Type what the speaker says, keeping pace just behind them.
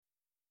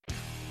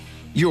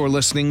You're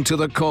listening to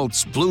the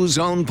Colts Blue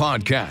Zone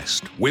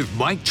Podcast with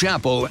Mike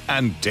Chappell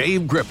and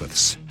Dave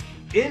Griffiths.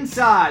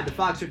 Inside the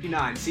Fox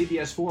 59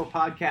 CBS 4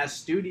 podcast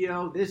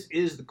studio, this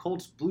is the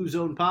Colts Blue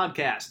Zone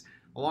Podcast.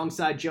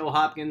 Alongside Joe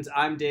Hopkins,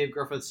 I'm Dave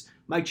Griffiths.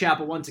 Mike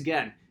Chappell once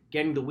again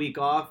getting the week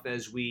off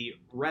as we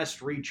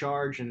rest,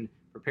 recharge, and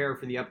prepare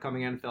for the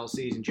upcoming NFL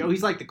season. Joe,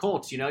 he's like the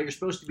Colts. You know, you're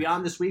supposed to be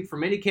on this week for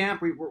minicamp.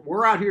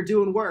 We're out here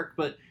doing work,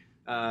 but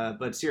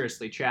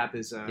seriously, Chap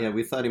is... Yeah,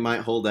 we thought he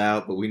might hold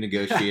out, but we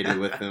negotiated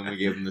with him. We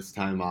gave him this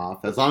time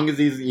off. As long as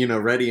he's,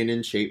 ready and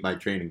in shape by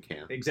training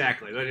camp.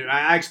 Exactly.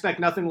 I expect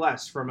nothing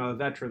less from a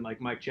veteran like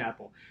Mike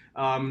Chappell.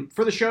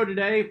 For the show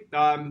today,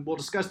 we'll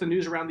discuss the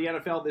news around the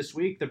NFL this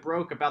week that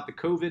broke about the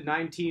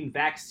COVID-19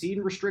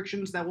 vaccine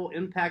restrictions that will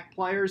impact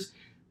players,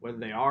 whether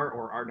they are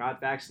or are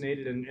not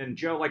vaccinated. And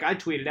Joe, like I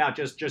tweeted out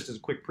just as a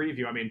quick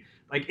preview, I mean,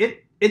 like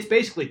it's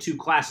basically two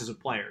classes of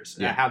players,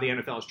 how the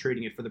NFL is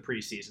treating it for the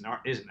preseason,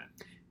 isn't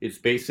it? It's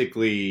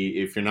basically,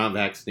 if you're not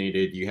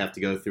vaccinated, you have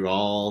to go through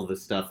all the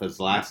stuff as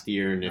last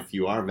year, and if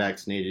you are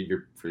vaccinated,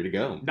 you're free to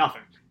go.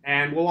 Nothing.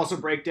 And we'll also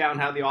break down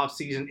how the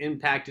offseason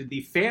impacted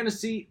the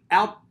fantasy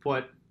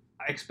output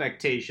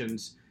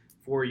expectations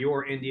for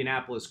your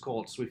Indianapolis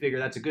Colts. We figure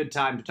that's a good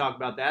time to talk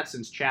about that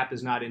since Chap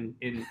is not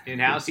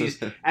in-house.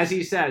 He's, as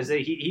he says,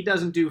 he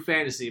doesn't do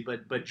fantasy,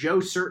 but Joe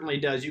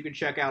certainly does. You can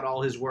check out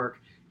all his work.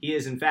 He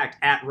is, in fact,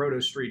 at Roto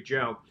Street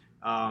Joe.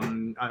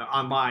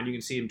 Online, you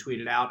can see him tweet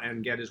it out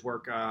and get his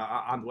work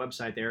on the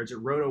website there. Is it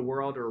Roto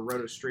World or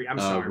Roto Street? I'm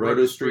sorry,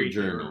 Roto Street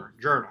Journal.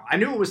 I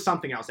knew it was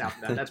something else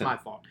after that. That's my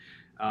fault.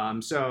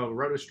 So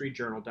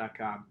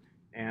rotostreetjournal.com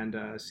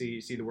and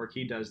see the work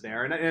he does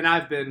there. And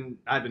I've been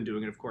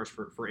doing it, of course,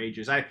 for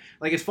ages.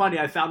 It's funny.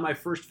 I found my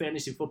first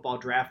fantasy football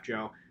draft,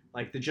 Joe.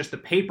 Like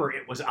the paper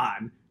it was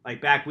on.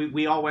 Like back,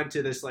 we all went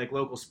to this like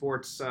local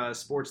sports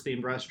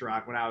themed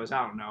restaurant when I was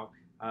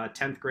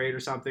 10th grade or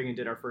something, and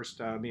did our first,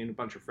 me and a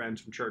bunch of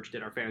friends from church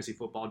did our fantasy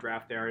football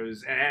draft there. It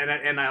was,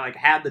 and I like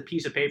had the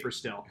piece of paper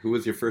still. Who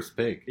was your first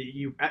pick?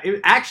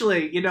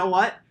 Actually, you know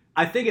what?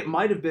 I think it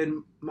might have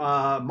been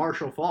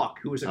Marshall Faulk,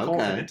 who was a Colt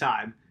at the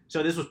time.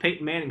 So this was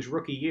Peyton Manning's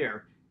rookie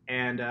year,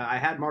 and I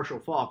had Marshall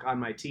Faulk on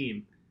my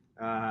team.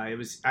 I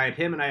had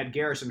him and I had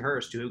Garrison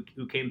Hurst, who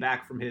came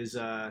back from his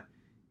ACL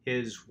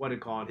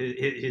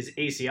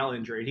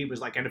injury. And he was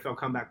like NFL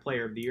Comeback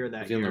Player of the Year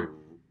that year.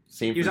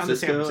 He was on the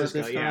San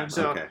Francisco, yeah.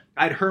 So okay.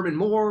 I had Herman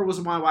Moore was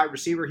my wide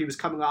receiver. He was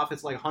coming off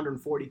his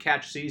 140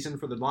 catch season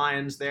for the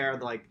Lions there.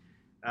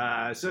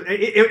 So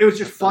it was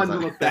just fun to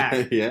look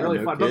back. Yeah,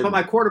 really fun. But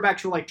my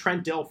quarterbacks were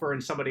Trent Dilfer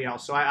and somebody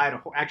else. So I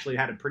actually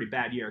had a pretty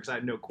bad year because I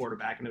had no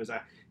quarterback, and it was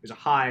a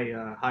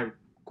high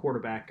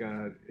quarterback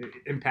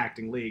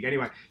impacting league.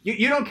 Anyway,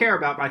 you don't care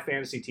about my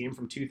fantasy team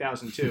from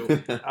 2002.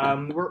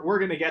 We're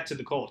going to get to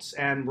the Colts,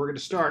 and we're going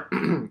to start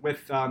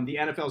with the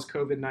NFL's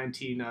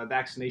COVID-19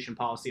 vaccination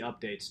policy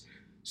updates.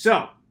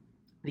 So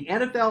the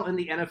NFL and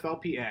the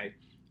NFLPA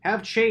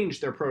have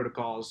changed their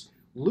protocols,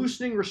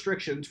 loosening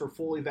restrictions for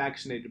fully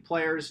vaccinated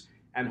players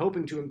and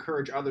hoping to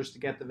encourage others to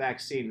get the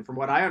vaccine. From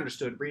what I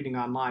understood reading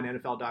online,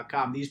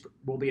 NFL.com, these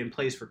will be in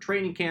place for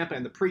training camp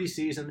and the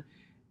preseason.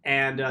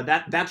 And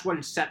that's what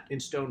is set in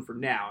stone for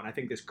now. And I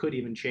think this could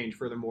even change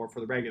furthermore for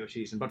the regular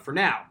season. But for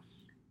now,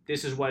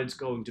 this is what it's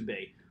going to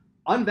be.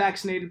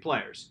 Unvaccinated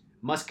players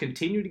must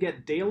continue to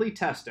get daily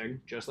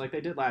testing, just like they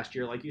did last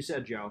year, like you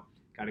said, Joe.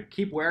 Got to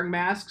keep wearing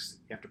masks.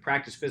 You have to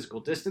practice physical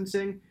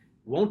distancing.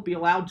 Won't be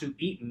allowed to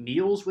eat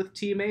meals with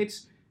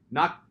teammates.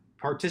 Not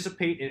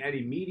participate in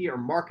any media or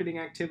marketing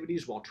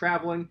activities while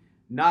traveling.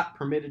 Not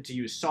permitted to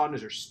use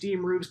saunas or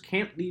steam rooms.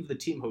 Can't leave the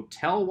team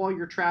hotel while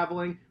you're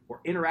traveling or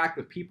interact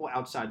with people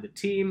outside the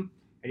team,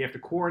 and you have to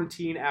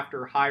quarantine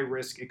after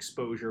high-risk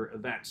exposure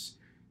events.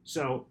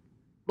 So,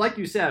 like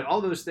you said,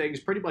 all those things,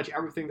 pretty much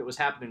everything that was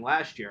happening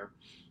last year.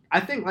 I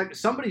think,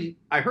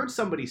 I heard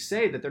somebody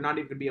say that they're not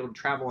even going to be able to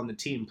travel on the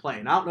team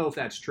plane. I don't know if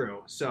that's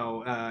true.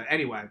 So,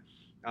 anyway,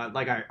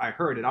 I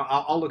heard it.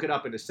 I'll look it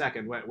up in a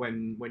second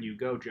when you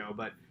go, Joe.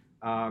 But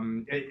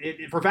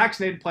for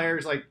vaccinated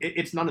players,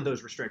 it's none of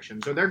those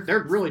restrictions. So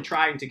they're really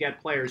trying to get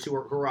players who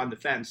are on the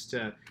fence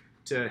to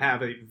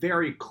have a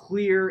very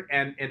clear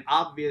and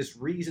obvious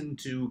reason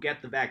to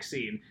get the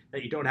vaccine,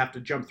 that you don't have to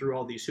jump through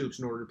all these hoops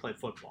in order to play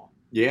football.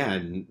 Yeah,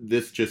 and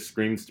this just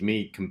screams to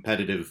me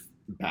competitive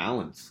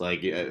balance.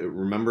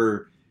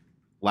 Remember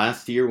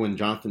last year when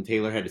Jonathan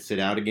Taylor had to sit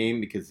out a game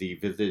because he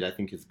visited, I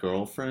think, his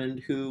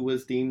girlfriend who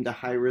was deemed a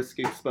high-risk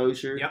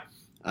exposure? Yep.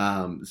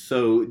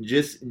 So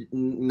just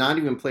not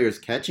even players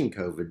catching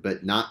COVID,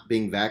 but not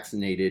being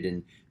vaccinated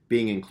and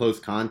being in close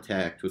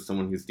contact with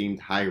someone who's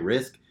deemed high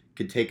risk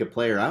could take a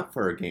player out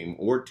for a game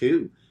or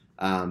two.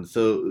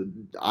 So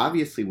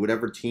obviously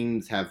whatever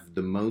teams have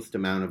the most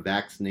amount of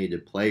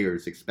vaccinated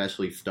players,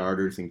 especially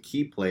starters and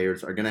key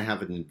players, are going to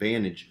have an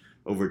advantage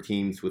over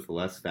teams with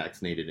less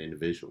vaccinated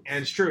individuals.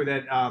 And it's true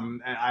that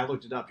I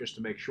looked it up just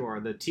to make sure.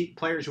 The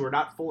players who are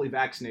not fully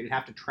vaccinated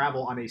have to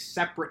travel on a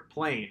separate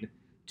plane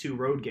to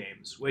road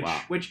games, which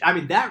I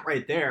mean, that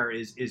right there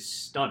is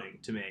stunning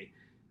to me.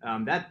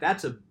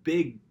 That's a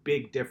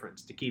big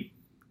difference to keep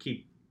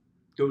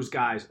those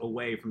guys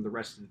away from the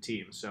rest of the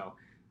team. So,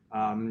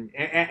 and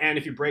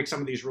if you break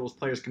some of these rules,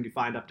 players can be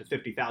fined up to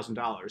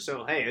 $50,000.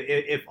 So, hey,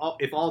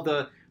 if all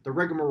the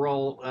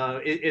rigmarole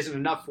isn't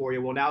enough for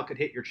you, well, now it could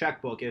hit your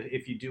checkbook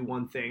if you do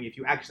one thing, if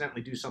you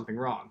accidentally do something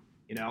wrong,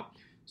 you know.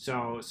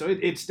 So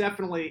it's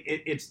definitely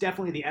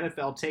the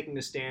NFL taking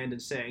a stand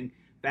and saying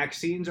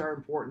vaccines are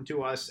important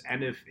to us,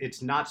 and if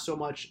it's not so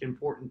much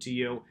important to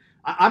you,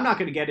 I'm not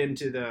going to get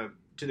into the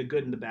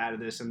good and the bad of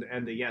this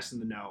and the yes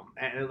and the no.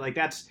 And like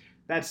that's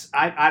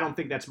I don't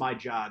think that's my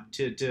job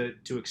to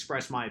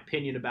express my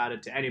opinion about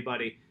it to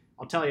anybody.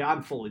 I'll tell you,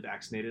 I'm fully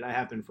vaccinated. I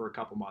have been for a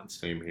couple months.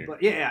 Same here.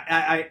 But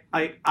yeah,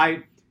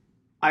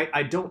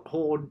 I don't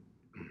hold.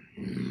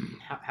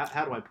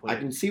 How do I put it? I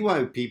can see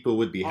why people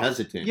would be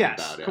hesitant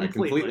about it. Completely. I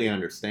completely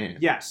understand.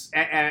 Yes,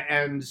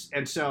 and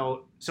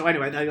so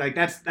anyway, like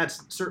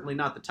that's certainly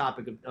not the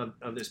topic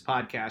of this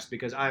podcast,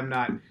 because I'm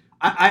not.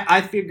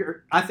 I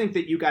think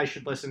that you guys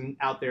should listen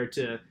out there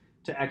to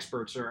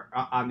experts or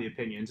on the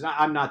opinions. And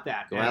I'm not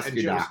that. Go ask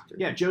your doctor.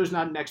 Yeah, Joe's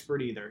not an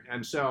expert either,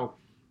 and so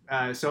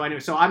anyway,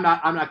 so I'm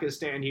not going to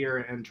stand here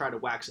and try to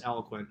wax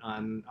eloquent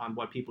on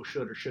what people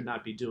should or should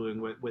not be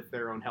doing with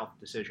their own health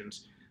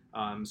decisions.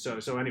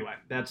 So anyway,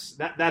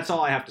 that's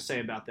all I have to say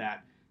about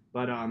that.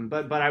 But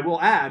I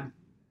will add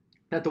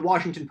that the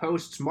Washington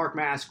Post's Mark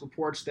Mask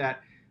reports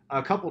that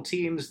a couple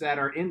teams that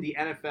are in the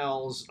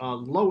NFL's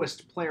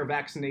lowest player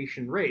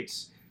vaccination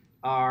rates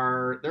there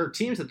are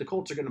teams that the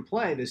Colts are going to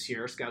play this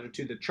year, scouted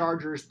to the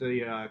Chargers,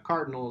 the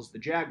Cardinals, the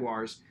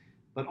Jaguars,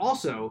 but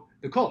also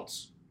the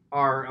Colts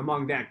are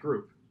among that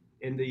group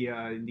in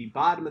the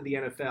bottom of the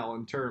NFL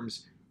in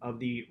terms of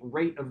the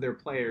rate of their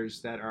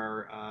players that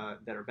are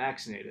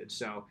vaccinated.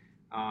 So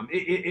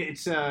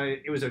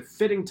it was a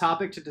fitting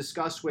topic to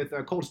discuss with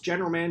Colts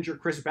general manager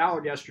Chris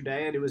Ballard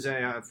yesterday, and it was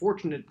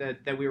fortunate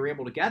that we were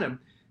able to get him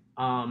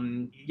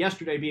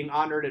yesterday, being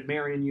honored at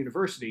Marian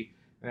University.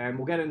 And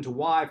we'll get into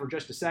why for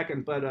just a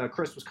second, but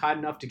Chris was kind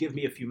enough to give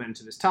me a few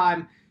minutes of his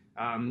time.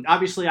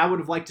 Obviously, I would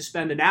have liked to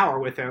spend an hour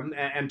with him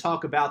and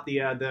talk about the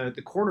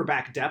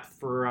cornerback depth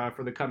for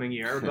the coming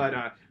year,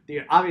 but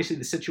obviously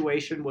the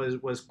situation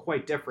was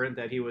quite different.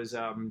 That he was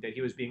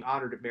being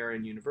honored at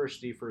Marian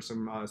University for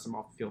some off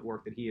the field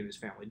work that he and his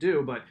family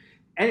do. But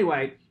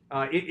anyway,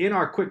 in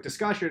our quick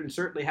discussion,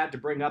 certainly had to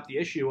bring up the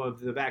issue of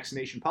the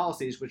vaccination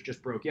policies, which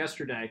just broke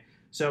yesterday.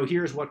 So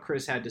here's what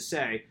Chris had to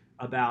say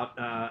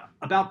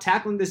about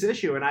tackling this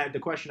issue. And the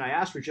question I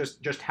asked was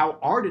just how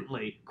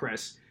ardently,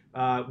 Chris,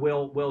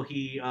 will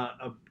he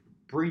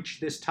breach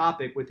this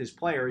topic with his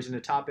players in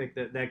a topic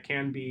that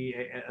can be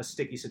a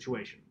sticky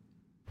situation.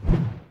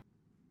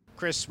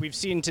 Chris, we've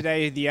seen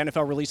today the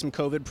NFL release some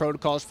COVID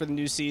protocols for the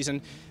new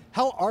season.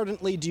 How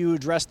ardently do you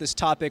address this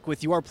topic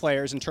with your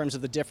players in terms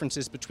of the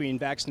differences between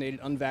vaccinated,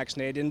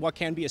 unvaccinated, and what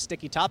can be a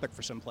sticky topic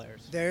for some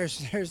players?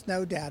 There's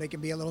no doubt it can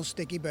be a little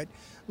sticky, but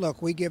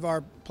look, we give our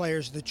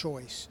players the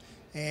choice.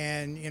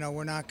 And,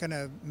 we're not going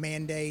to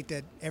mandate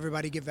that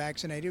everybody get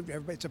vaccinated.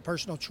 It's a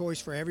personal choice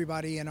for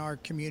everybody in our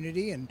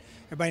community and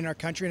everybody in our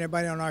country and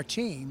everybody on our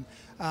team.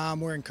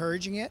 We're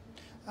encouraging it.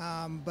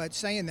 But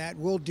saying that,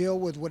 we'll deal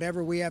with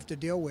whatever we have to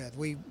deal with.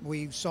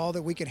 We saw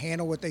that we could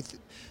handle what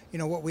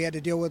what we had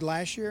to deal with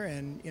last year,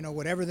 and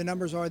whatever the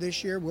numbers are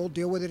this year, we'll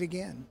deal with it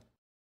again.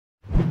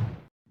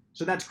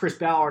 So that's Chris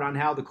Ballard on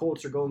how the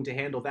Colts are going to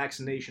handle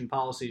vaccination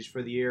policies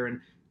for the year.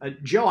 And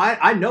Joe,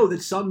 I know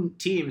that some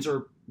teams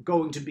are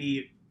going to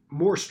be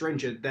more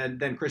stringent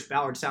than Chris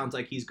Ballard sounds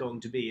like he's going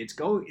to be.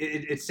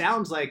 It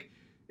sounds like,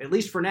 at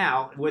least for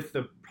now, with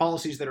the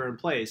policies that are in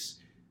place,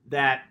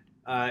 that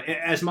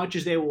as much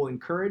as they will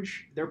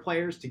encourage their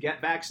players to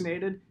get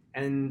vaccinated,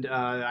 and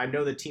I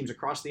know that teams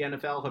across the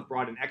NFL have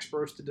brought in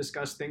experts to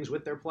discuss things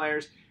with their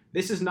players,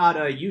 this is not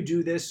a you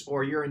do this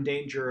or you're in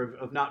danger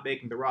of not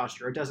making the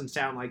roster. It doesn't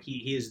sound like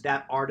he is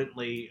that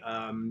ardently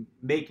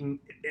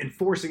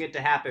enforcing it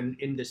to happen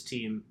in this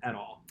team at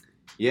all.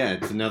 Yeah,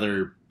 it's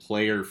another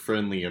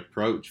player-friendly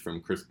approach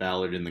from Chris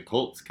Ballard and the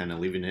Colts, kind of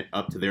leaving it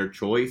up to their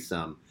choice.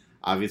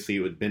 Obviously, it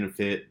would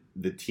benefit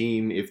the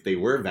team if they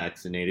were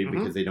vaccinated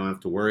because they don't have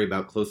to worry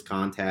about close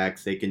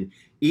contacts. They can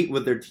eat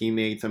with their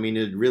teammates. I mean,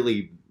 it'd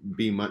really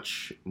be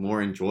much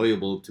more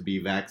enjoyable to be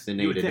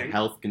vaccinated,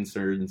 health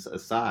concerns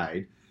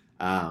aside.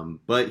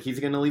 But he's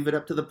going to leave it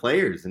up to the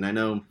players. And I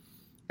know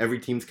every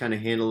team's kind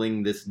of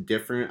handling this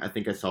different. I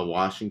think I saw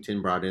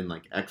Washington brought in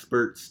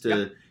experts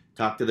to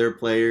talk to their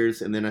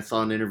players. And then I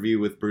saw an interview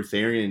with Bruce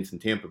Arians in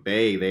Tampa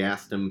Bay. They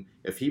asked him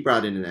if he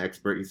brought in an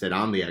expert. He said,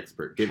 "I'm the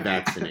expert. Get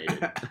vaccinated."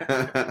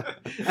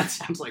 That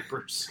sounds like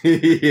Bruce.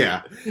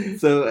 Yeah.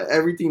 So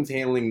every team's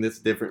handling this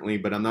differently,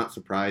 but I'm not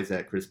surprised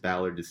that Chris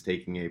Ballard is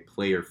taking a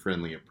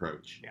player-friendly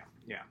approach.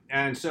 Yeah.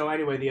 And so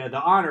anyway, the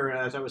honor,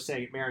 as I was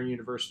saying, at Marian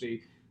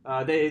University,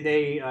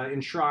 they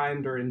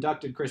enshrined or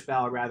inducted Chris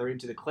Ballard,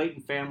 into the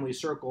Clayton Family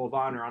Circle of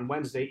Honor on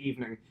Wednesday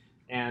evening.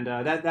 And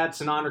that's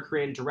an honor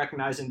created to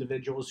recognize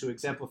individuals who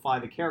exemplify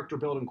the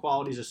character-building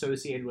qualities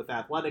associated with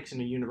athletics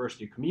in a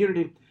university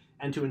community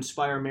and to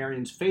inspire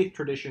Marian's faith,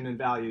 tradition, and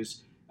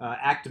values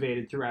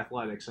activated through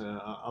athletics,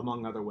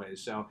 among other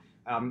ways. So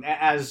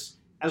as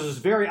as was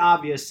very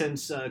obvious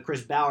since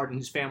Chris Ballard and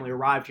his family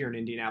arrived here in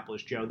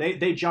Indianapolis, Joe.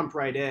 They jumped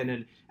right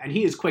in, and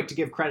he is quick to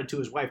give credit to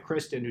his wife,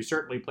 Kristen, who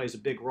certainly plays a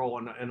big role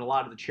in a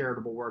lot of the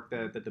charitable work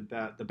that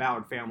the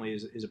Ballard family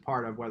is a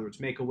part of, whether it's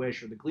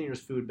Make-A-Wish or the Gleaners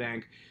Food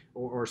Bank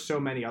or so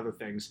many other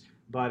things.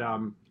 But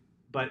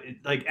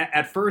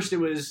at first it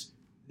was,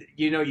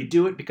 you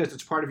do it because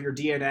it's part of your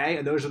DNA,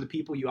 and those are the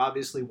people you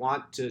obviously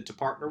want to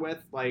partner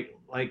with, like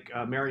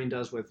Marion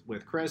does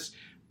with Chris.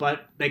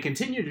 But they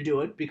continue to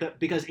do it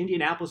because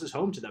Indianapolis is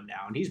home to them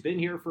now, and he's been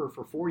here for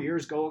 4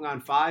 years, going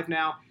on 5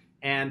 now,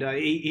 and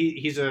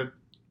he's a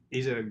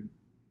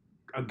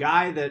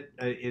guy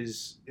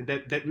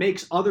that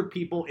makes other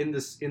people in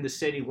the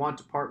city want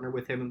to partner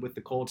with him and with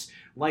the Colts,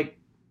 like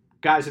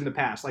guys in the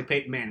past, like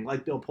Peyton Manning,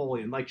 like Bill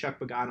Polian, like Chuck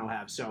Pagano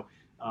have. So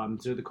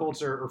the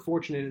Colts are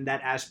fortunate in that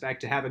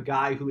aspect to have a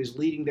guy who is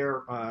leading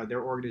their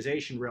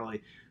organization,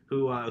 really,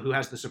 who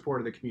has the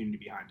support of the community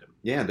behind him.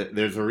 Yeah,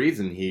 there's a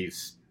reason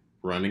he's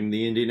running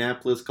the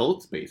Indianapolis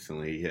Colts,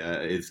 basically.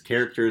 His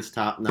character is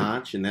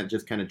top-notch, and that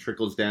just kind of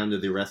trickles down to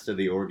the rest of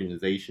the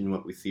organization,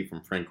 what we see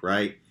from Frank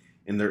Wright,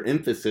 and their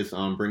emphasis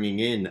on bringing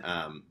in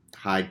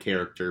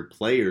high-character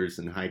players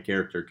and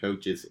high-character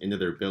coaches into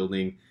their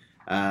building.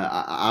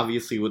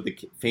 Obviously, what the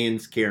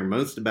fans care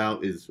most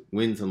about is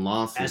wins and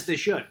losses. As they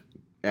should.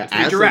 As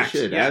they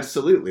should, yes.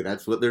 Absolutely.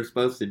 That's what they're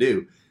supposed to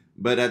do.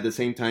 But at the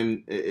same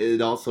time,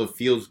 it also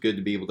feels good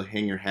to be able to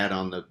hang your hat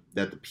on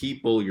that the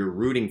people you're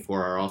rooting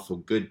for are also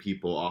good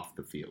people off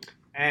the field.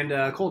 And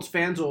Colts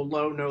fans will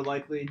no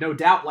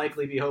doubt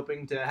likely be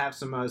hoping to have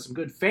some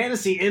good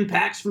fantasy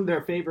impacts from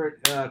their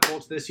favorite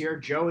Colts this year.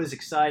 Joe is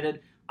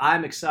excited.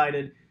 I'm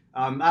excited.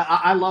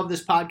 I love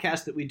this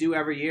podcast that we do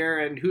every year,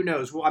 and who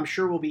knows? Well, I'm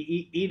sure we'll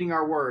be eating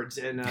our words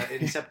in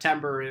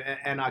September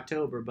and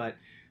October. But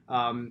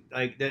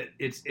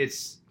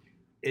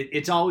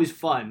it's always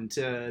fun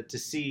to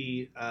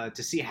see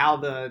how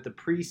the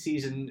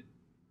preseason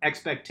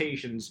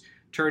expectations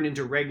turn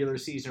into regular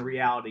season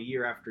reality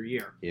year after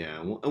year. Yeah,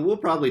 and we'll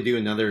probably do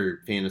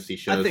another fantasy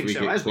show as we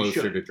get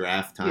closer to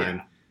draft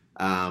time.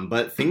 Yeah.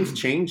 But things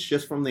change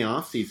just from the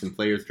offseason.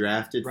 Players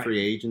drafted, free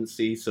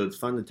agency, so it's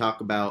fun to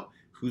talk about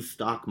whose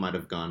stock might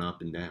have gone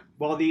up and down.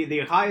 Well,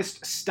 the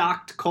highest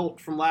stocked Colt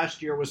from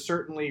last year was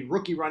certainly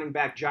rookie running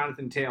back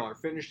Jonathan Taylor.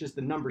 Finished as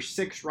the number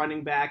 6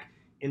 running back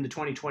in the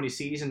 2020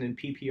 season in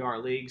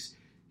PPR leagues.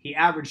 He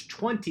averaged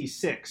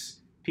 26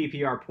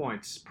 PPR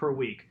points per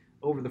week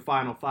over the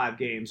final 5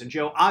 games. And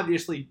Joe,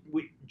 obviously,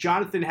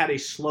 Jonathan had a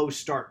slow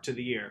start to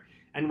the year.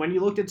 And when you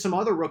looked at some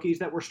other rookies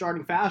that were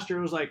starting faster,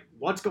 it was like,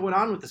 what's going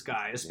on with this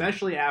guy?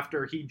 Especially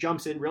after he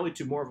jumps in really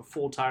to more of a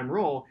full-time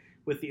role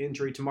with the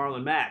injury to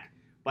Marlon Mack.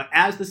 But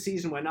as the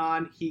season went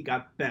on, he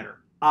got better,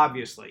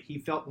 obviously. He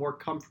felt more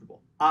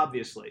comfortable,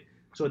 obviously.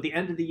 So at the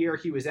end of the year,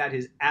 he was at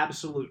his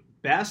absolute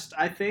best,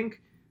 I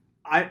think.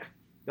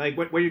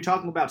 When you're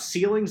talking about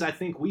ceilings, I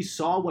think we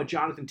saw what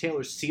Jonathan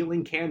Taylor's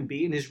ceiling can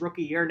be in his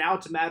rookie year. Now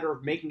it's a matter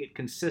of making it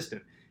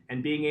consistent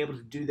and being able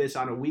to do this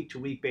on a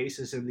week-to-week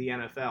basis in the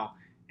NFL.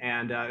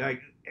 And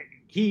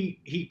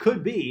he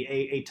could be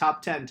a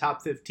top 10,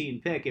 top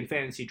 15 pick in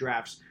fantasy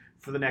drafts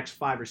for the next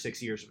 5 or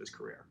 6 years of his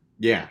career.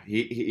 Yeah,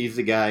 he's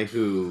a guy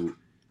who,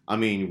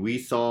 we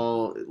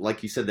saw,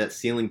 like you said, that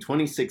ceiling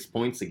 26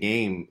 points a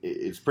game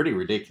is pretty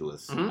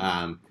ridiculous.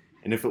 Mm-hmm.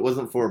 And if it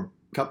wasn't for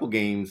a couple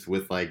games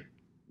with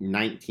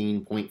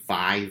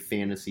 19.5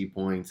 fantasy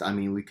points,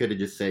 we could have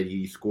just said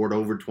he scored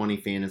over 20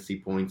 fantasy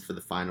points for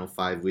the final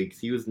 5 weeks.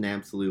 He was an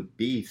absolute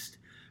beast.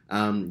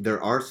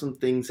 There are some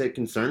things that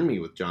concern me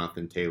with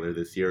Jonathan Taylor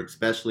this year,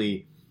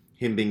 especially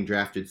him being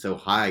drafted so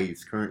high.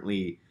 He's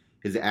currently,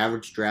 his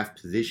average draft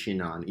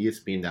position on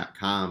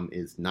ESPN.com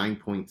is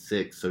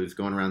 9.6, so he's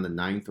going around the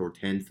 9th or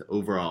 10th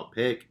overall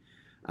pick,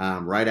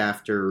 right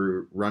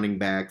after running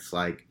backs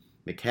like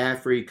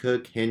McCaffrey,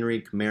 Cook,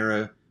 Henry,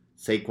 Kamara,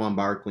 Saquon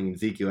Barkley, and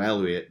Ezekiel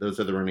Elliott. Those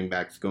are the running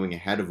backs going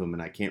ahead of him,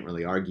 and I can't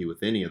really argue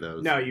with any of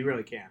those. No, you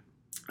really can't.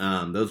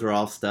 Those are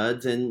all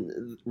studs,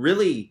 and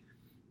really,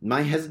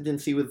 my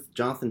hesitancy with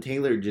Jonathan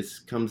Taylor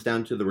just comes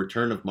down to the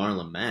return of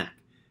Marlon Mack.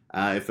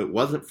 If it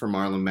wasn't for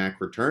Marlon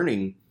Mack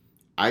returning,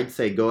 I'd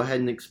say go ahead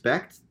and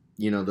expect,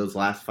 those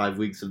last 5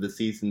 weeks of the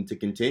season to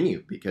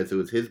continue because it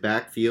was his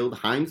backfield.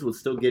 Hines was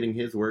still getting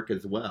his work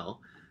as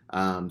well.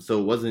 So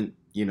it wasn't,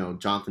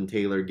 Jonathan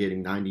Taylor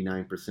getting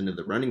 99% of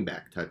the running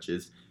back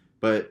touches.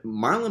 But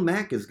Marlon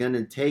Mack is going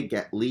to take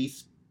at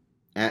least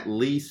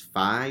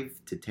 5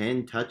 to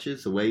 10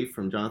 touches away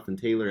from Jonathan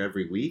Taylor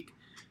every week.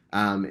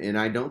 And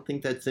I don't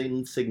think that's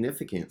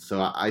insignificant.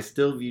 So I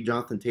still view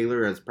Jonathan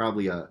Taylor as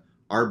probably a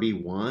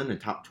RB1, a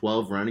top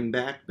 12 running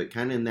back, but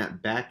kind of in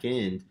that back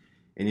end,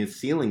 and his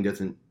ceiling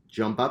doesn't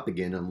jump up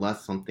again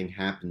unless something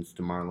happens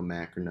to Marlon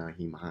Mack or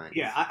Nyheim Hines.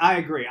 Yeah, I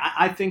agree.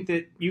 I think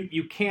that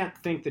you can't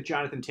think that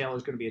Jonathan Taylor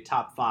is going to be a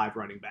top 5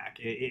 running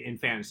back in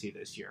fantasy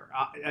this year.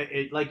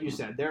 Like you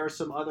said, there are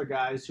some other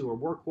guys who are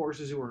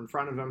workhorses who are in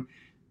front of him,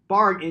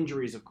 barring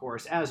injuries, of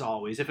course, as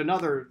always, if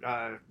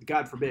another,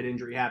 God forbid,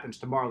 injury happens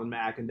to Marlon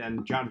Mack and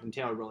then Jonathan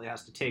Taylor really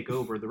has to take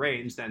over the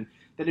reins, then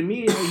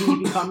immediately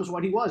he becomes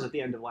what he was at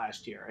the end of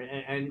last year.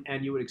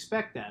 And you would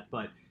expect that.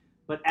 But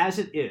as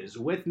it is,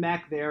 with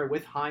Mack there,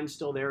 with Hines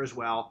still there as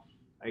well,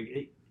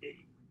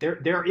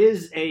 there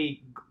is a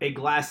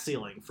glass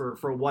ceiling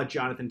for what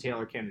Jonathan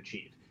Taylor can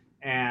achieve.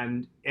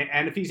 And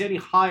if he's any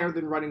higher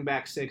than running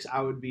back 6,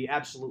 I would be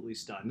absolutely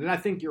stunned. And I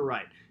think you're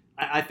right.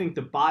 I think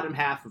the bottom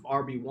half of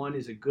RB1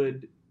 is a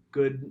good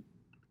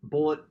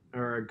bullet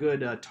or a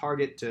good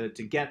target to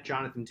get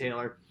Jonathan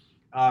Taylor.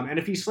 And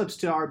if he slips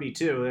to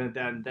RB2,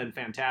 then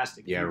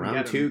fantastic. Yeah,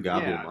 round 2,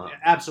 gobble him up.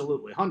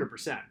 Absolutely,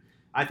 100%.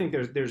 I think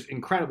there's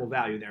incredible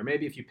value there.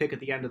 Maybe if you pick at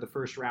the end of the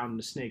first round in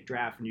a snake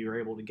draft and you're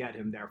able to get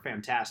him there,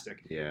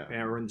 fantastic. Yeah.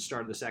 Or in the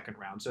start of the second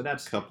round. So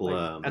that's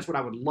that's what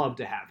I would love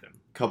to have him.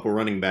 Couple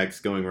running backs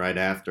going right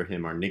after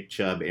him are Nick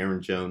Chubb,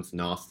 Aaron Jones, and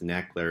Austin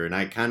Eckler. And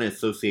I kind of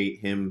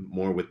associate him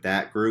more with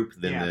that group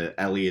than the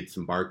Elliott's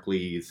and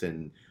Barkleys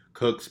and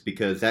Cooks,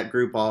 because that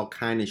group all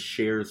kind of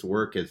shares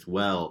work as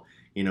well.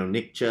 You know,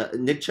 Nick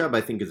Chubb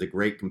I think is a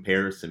great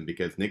comparison,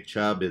 because Nick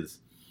Chubb is,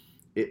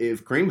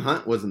 if Kareem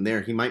Hunt wasn't there,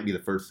 he might be the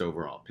first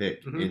overall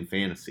pick in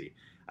fantasy.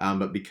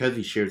 But because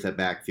he shares that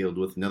backfield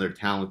with another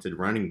talented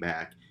running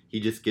back, he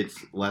just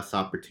gets less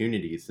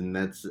opportunities. And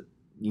that's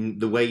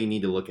the way you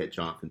need to look at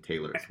Jonathan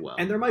Taylor as well.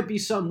 And there might be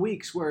some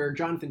weeks where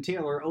Jonathan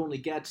Taylor only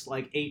gets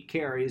like 8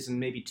 carries and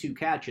maybe 2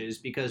 catches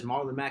because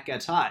Marlon Mack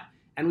gets hot.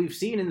 And we've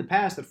seen in the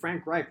past that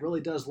Frank Reich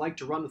really does like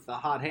to run with the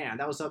hot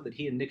hand. That was something that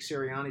he and Nick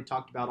Sirianni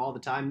talked about all the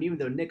time. And even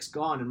though Nick's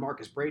gone and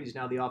Marcus Brady's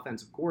now the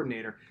offensive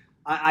coordinator,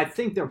 I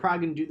think they're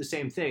probably going to do the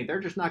same thing. They're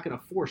just not going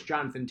to force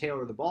Jonathan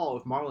Taylor the ball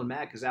if Marlon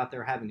Mack is out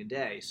there having a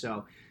day.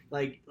 So,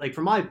 like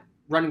for my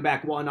running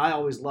back 1, I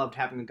always loved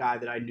having a guy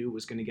that I knew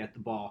was going to get the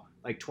ball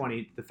like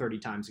 20 to 30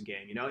 times a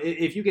game. You know,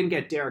 if you can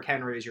get Derrick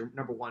Henry as your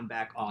number 1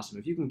 back, awesome.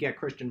 If you can get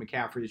Christian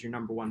McCaffrey as your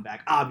number 1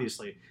 back,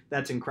 obviously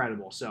that's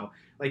incredible. So,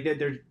 like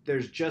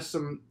there's just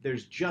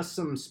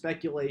some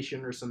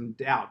speculation or some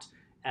doubt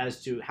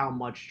as to how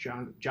much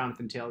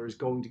Jonathan Taylor is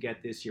going to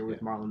get this year with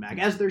Marlon Mack,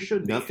 as there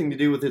should be. Nothing to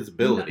do with his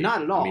ability.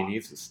 Not at all. I mean,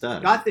 he's a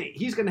stud. I think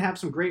he's going to have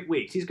some great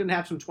weeks. He's going to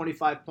have some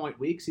 25-point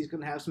weeks. He's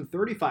going to have some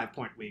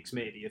 35-point weeks,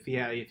 maybe, if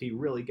he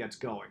really gets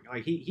going.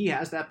 Like he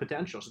has that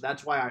potential. So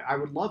that's why I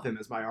would love him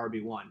as my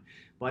RB1.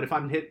 But if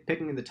I'm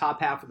picking in the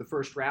top half of the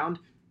first round,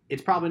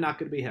 it's probably not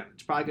going to be him.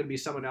 It's probably going to be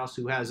someone else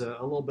who has a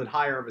little bit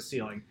higher of a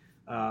ceiling.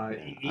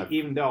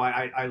 Even though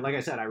I like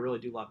I said, I really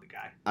do love the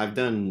guy. I've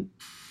done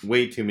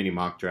way too many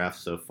mock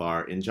drafts so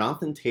far, and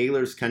Jonathan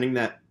Taylor's kind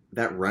of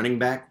that running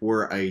back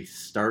where I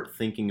start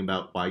thinking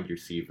about wide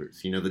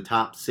receivers. You know, the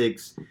top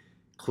 6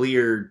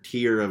 clear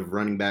tier of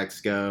running backs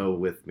go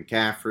with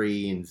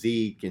McCaffrey and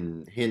Zeke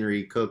and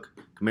Henry, Cook,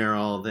 Kamara,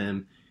 all of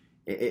them.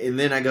 And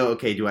then I go,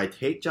 okay, do I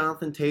take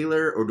Jonathan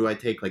Taylor or do I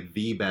take like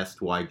the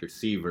best wide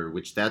receiver,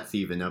 which that's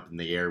even up in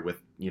the air with,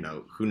 you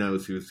know, who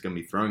knows who's going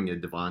to be throwing to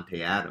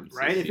Devontae Adams.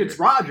 Right. If it's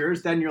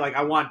Rodgers, then you're like,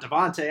 I want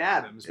Devontae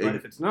Adams. But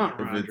if it's not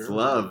Rodgers. If it's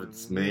Love,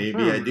 it's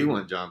maybe I do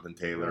want Jonathan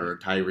Taylor or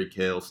Tyreek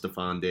Hill,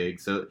 Stephon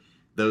Diggs. So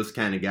those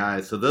kind of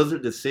guys. So those are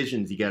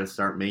decisions you got to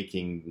start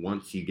making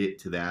once you get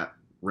to that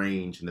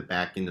range in the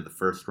back end of the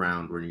first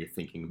round where you're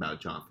thinking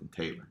about Jonathan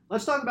Taylor.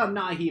 Let's talk about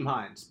Nyheim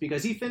Hines,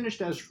 because he finished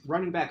as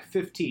running back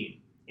 15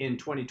 in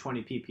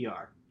 2020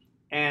 PPR.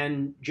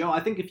 And Joe,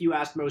 I think if you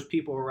asked most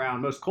people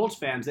around, most Colts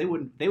fans, they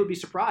would be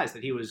surprised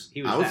that he was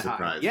I was that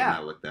surprised high. when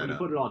I looked that when you up.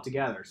 put it all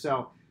together.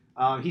 So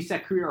he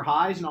set career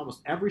highs in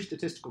almost every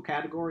statistical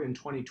category in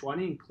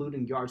 2020,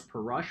 including yards per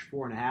rush,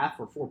 4.5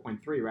 or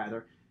 4.3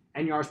 rather,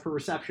 and yards per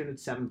reception at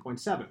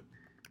 7.7.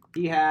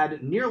 He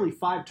had nearly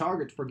 5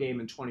 targets per game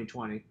in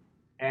 2020,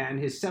 and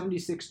his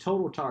 76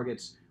 total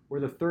targets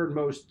were the 3rd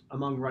most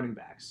among running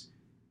backs.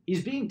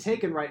 He's being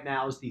taken right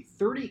now as the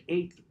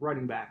 38th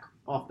running back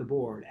off the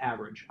board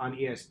average on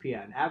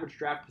ESPN. Average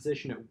draft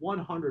position at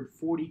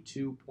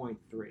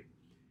 142.3.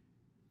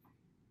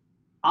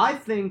 I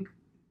think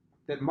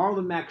that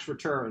Marlon Mack's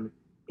return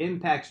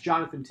impacts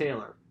Jonathan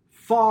Taylor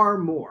far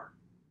more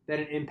than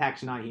it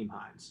impacts Nyheim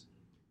Hines.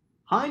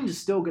 Hines is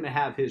still going to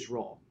have his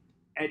role.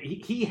 And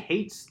he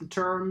hates the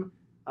term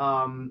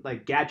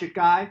like gadget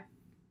guy,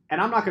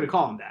 and I'm not going to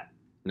call him that.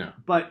 No.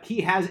 But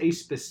he has a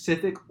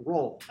specific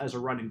role as a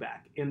running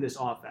back in this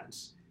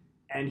offense.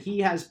 And he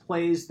has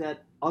plays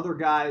that other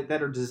guys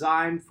that are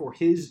designed for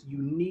his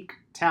unique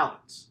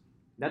talents.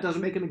 That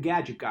doesn't make him a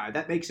gadget guy.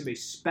 That makes him a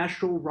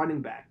special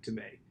running back to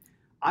me.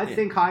 I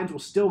think Hines will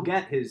still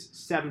get his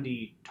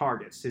 70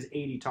 targets, his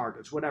 80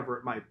 targets, whatever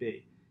it might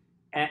be.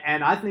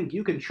 And I think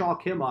you can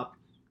chalk him up.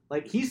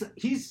 Like he's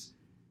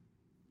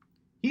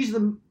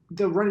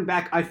the running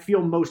back I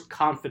feel most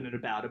confident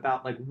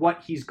about like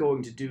what he's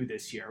going to do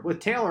this year. With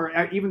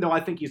Taylor, even though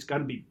I think he's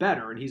going to be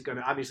better and he's going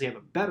to obviously have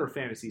a better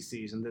fantasy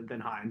season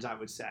than Hines, I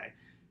would say.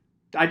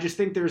 I just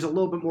think there's a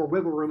little bit more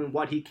wiggle room in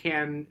what he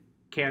can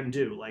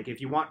do. Like if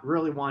you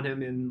really want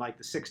him in like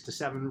the 6 to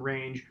 7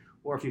 range,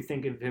 or if you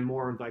think of him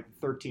more in like the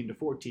 13 to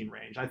 14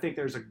 range. I think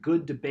there's a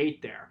good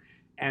debate there.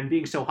 and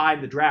being so high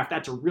in the draft,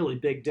 that's a really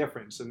big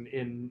difference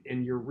in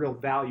your real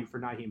value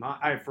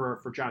for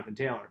for Jonathan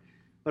Taylor.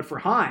 But for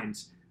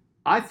Hines,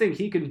 I think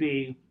he can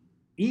be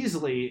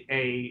easily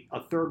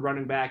a third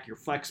running back, your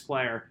flex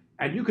player,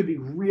 and you could be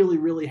really,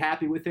 really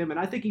happy with him. And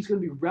I think he's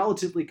going to be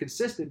relatively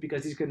consistent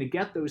because he's going to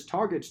get those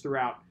targets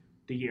throughout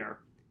the year.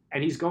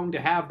 And he's going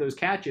to have those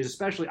catches,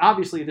 especially,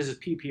 obviously, this is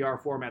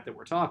PPR format that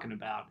we're talking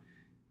about.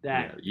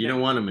 You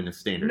don't want him in a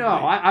standard league.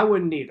 I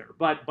wouldn't either.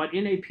 But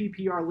in a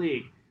PPR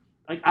league,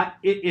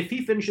 if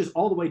he finishes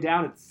all the way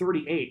down at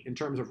 38 in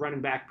terms of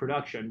running back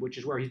production, which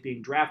is where he's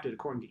being drafted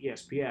according to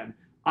ESPN,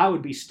 I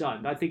would be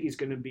stunned. I think he's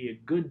going to be a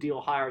good deal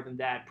higher than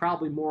that,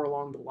 probably more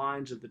along the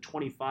lines of the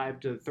 25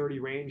 to 30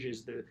 range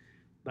is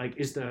I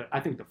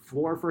think the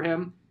floor for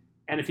him.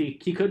 And if he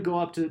could go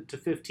up to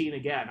 15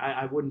 again,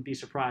 I wouldn't be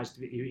surprised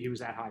if he was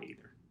that high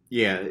either.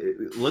 Yeah,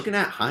 looking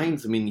at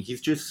Hines, I mean, he's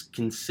just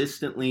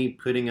consistently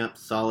putting up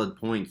solid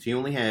points. He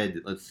only had,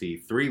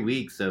 3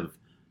 weeks of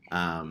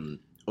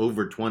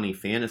over 20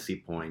 fantasy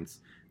points.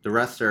 The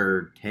rest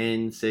are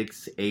 10,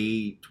 6,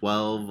 8,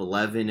 12,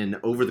 11, and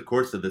over the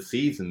course of the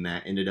season,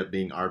 that ended up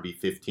being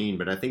RB15.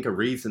 But I think a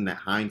reason that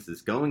Hines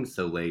is going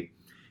so late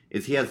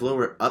is he has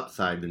lower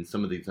upside than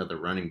some of these other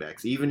running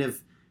backs. Even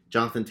if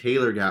Jonathan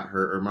Taylor got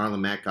hurt or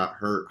Marlon Mack got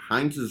hurt,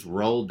 Hines'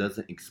 role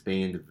doesn't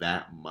expand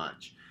that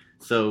much.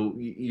 So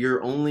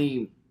you're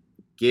only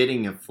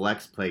getting a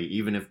flex play,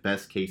 even if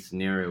best case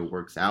scenario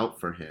works out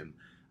for him.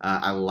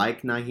 I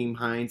like Nyheim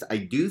Hines. I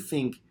do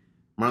think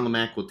Marlon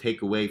Mack will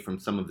take away from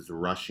some of his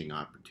rushing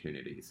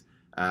opportunities.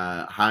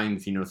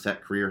 Hines,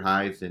 set career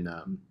highs in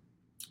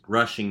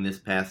rushing this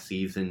past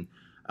season,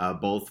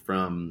 both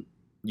from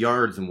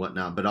yards and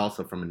whatnot, but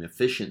also from an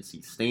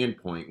efficiency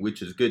standpoint,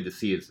 which is good to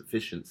see his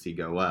efficiency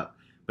go up.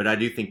 But I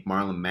do think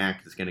Marlon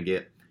Mack is going to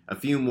get a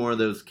few more of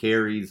those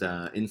carries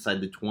inside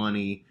the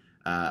 20,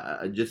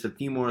 just a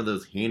few more of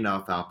those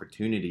handoff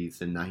opportunities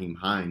than Nyheim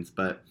Hines.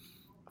 But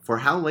for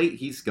how late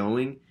he's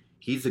going,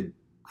 he's a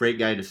great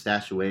guy to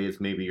stash away as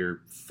maybe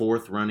your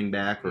fourth running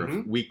back or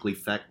a weekly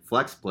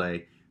flex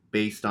play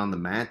based on the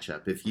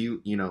matchup. If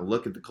you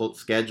look at the Colts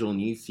schedule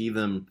and you see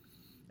them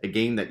a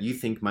game that you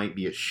think might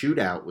be a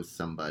shootout with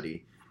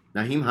somebody,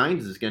 Nyheim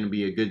Hines is going to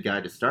be a good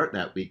guy to start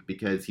that week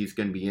because he's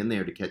going to be in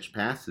there to catch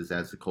passes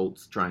as the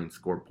Colts try and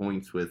score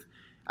points with,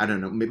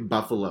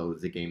 Buffalo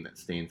is a game that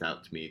stands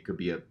out to me. It could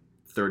be a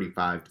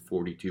 35 to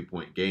 42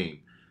 point game.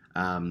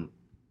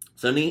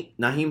 So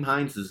Nyheim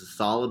Hines is a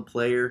solid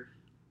player,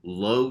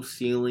 low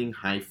ceiling,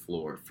 high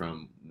floor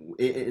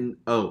the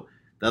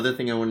other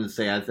thing I wanted to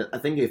say, I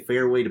think a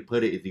fair way to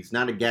put it is he's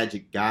not a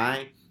gadget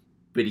guy,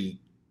 but he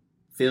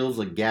fills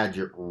a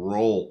gadget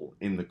role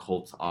in the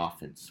Colts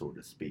offense, so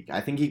to speak.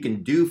 I think he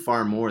can do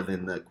far more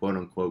than the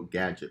quote-unquote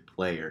gadget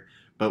player,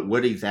 but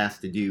what he's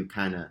asked to do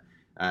kind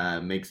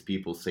of makes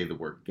people say the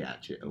word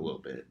gadget a little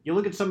bit. You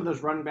look at some of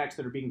those running backs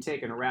that are being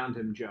taken around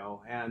him,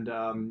 Joe, and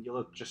you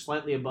look just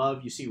slightly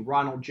above, you see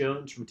Ronald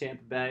Jones from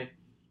Tampa Bay,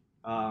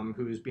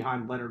 who's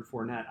behind Leonard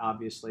Fournette,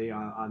 obviously,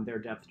 on their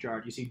depth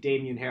chart. You see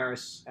Damian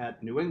Harris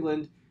at New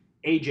England,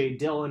 A.J.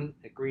 Dillon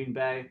at Green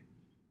Bay,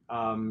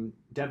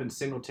 Devin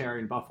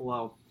Singletary in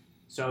Buffalo.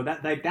 So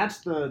that's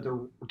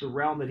the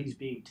realm that he's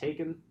being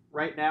taken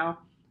right now.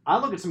 I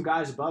look at some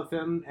guys above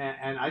him,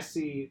 and I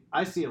see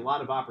a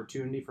lot of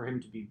opportunity for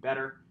him to be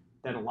better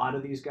than a lot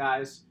of these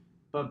guys.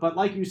 But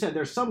like you said,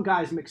 there's some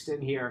guys mixed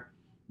in here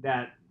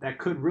that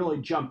could really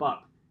jump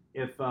up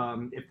if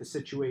the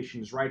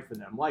situation is right for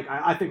them. Like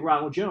I think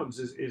Ronald Jones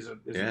is a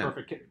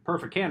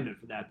perfect candidate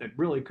for that. That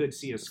really could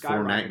see a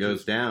skyrocket. Fournette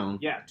goes down,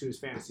 to his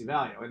fantasy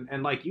value.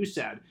 And like you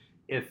said,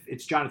 if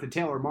it's Jonathan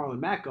Taylor or Marlon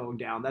Mack going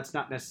down, that's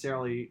not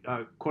necessarily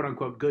quote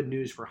unquote good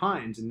news for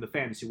Hines in the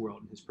fantasy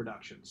world in his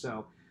production.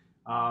 So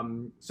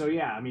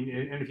yeah, I mean,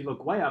 and if you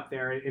look way up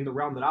there in the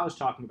realm that I was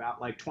talking about,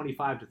 like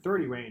 25 to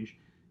 30 range,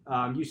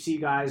 you see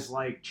guys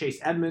like Chase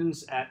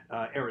Edmonds at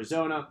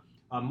Arizona.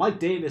 Mike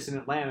Davis in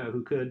Atlanta,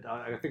 who could,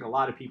 I think a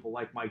lot of people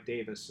like Mike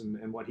Davis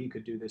and what he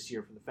could do this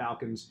year for the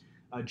Falcons.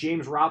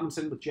 James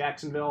Robinson with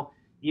Jacksonville,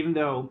 even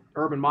though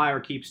Urban Meyer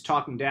keeps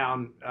talking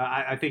down,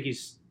 I think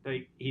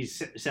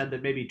he's said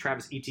that maybe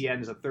Travis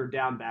Etienne is a third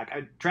down back.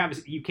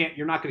 Travis,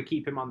 you're not going to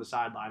keep him on the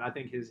sideline. I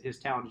think his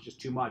talent is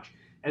just too much.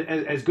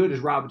 As good as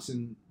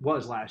Robinson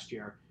was last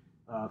year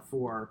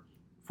for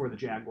the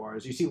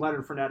Jaguars. You see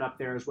Leonard Fournette up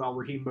there as well,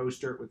 Raheem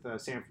Mostert with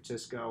San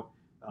Francisco,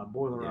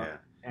 Boiler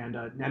up. And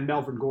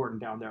Melvin Gordon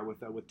down there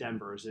with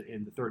Denver is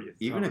in the 30th.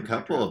 Even a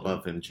couple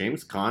above him.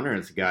 James Conner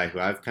is a guy who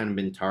I've kind of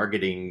been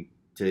targeting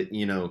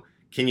to,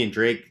 Kenyon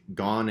Drake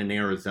gone in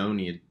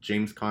Arizona,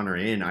 James Conner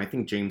in. I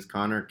think James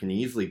Conner can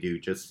easily do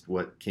just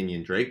what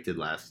Kenyon Drake did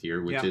last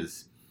year, which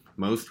is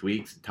most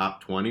weeks top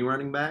 20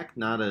 running back,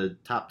 not a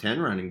top 10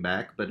 running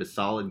back, but a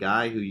solid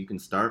guy who you can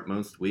start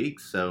most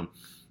weeks. So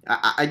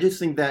I just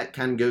think that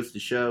kind of goes to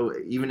show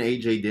even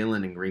A.J.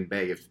 Dillon in Green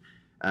Bay, if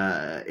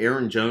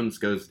Aaron Jones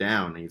goes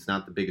down, he's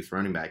not the biggest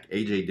running back.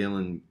 A.J.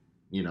 Dillon,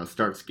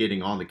 starts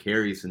getting all the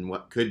carries in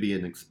what could be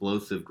an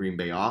explosive Green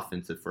Bay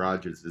offense if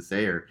Rodgers is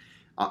there.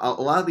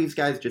 a lot of these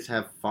guys just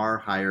have far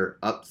higher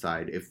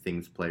upside if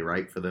things play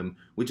right for them,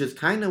 which is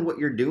kind of what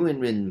you're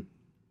doing in,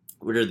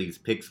 what are these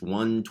picks,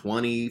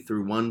 120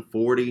 through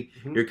 140?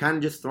 Mm-hmm. You're kind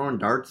of just throwing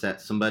darts at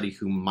somebody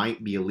who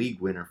might be a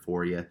league winner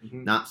for you,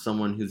 not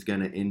someone who's going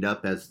to end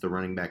up as the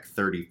running back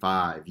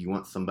 35. You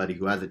want somebody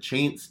who has a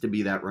chance to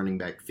be that running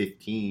back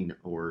 15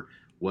 or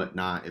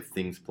whatnot if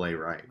things play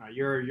right.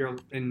 You're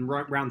in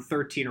round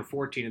 13 or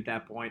 14 at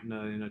that point in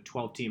a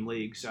 12-team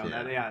league, so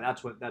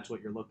that's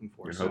what you're looking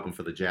for. You're hoping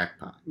for the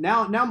jackpot.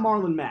 Now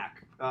Marlon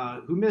Mack,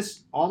 who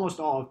missed almost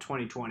all of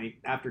 2020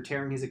 after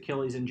tearing his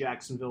Achilles in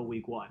Jacksonville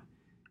Week 1.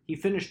 He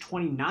finished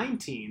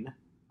 2019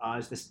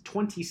 as the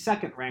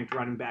 22nd ranked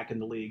running back in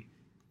the league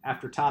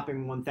after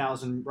topping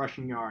 1,000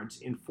 rushing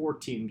yards in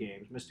 14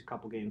 games. Missed a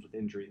couple games with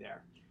injury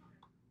there.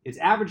 His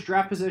average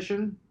draft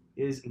position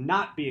is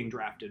not being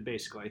drafted,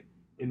 basically,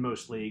 in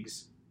most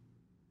leagues.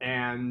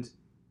 And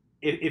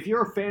if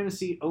you're a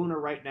fantasy owner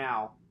right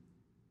now,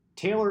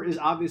 Taylor is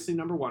obviously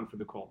number 1 for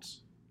the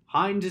Colts.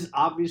 Hines is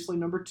obviously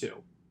number 2.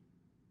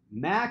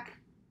 Mack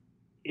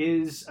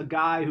is a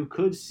guy who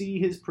could see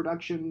his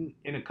production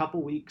in a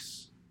couple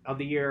weeks of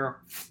the year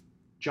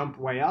jump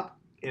way up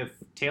if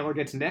Taylor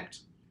gets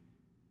nicked.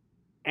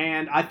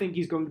 And I think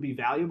he's going to be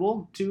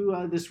valuable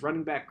to this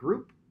running back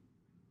group,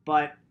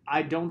 but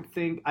I don't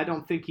think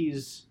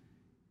he's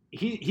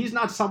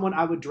not someone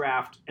I would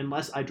draft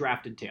unless I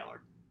drafted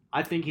Taylor.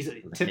 I think he's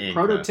a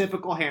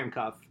prototypical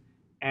handcuff,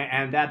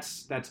 and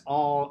that's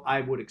all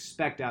I would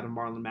expect out of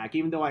Marlon Mack,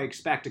 even though I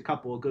expect a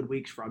couple of good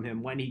weeks from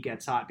him when he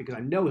gets hot, because I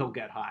know he'll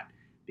get hot,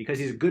 because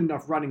he's a good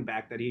enough running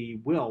back that he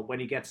will when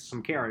he gets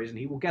some carries, and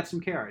he will get some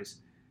carries.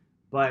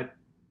 But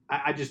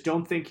I just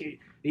don't think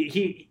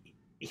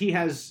he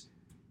has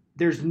 –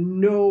 there's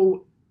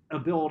no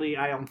ability,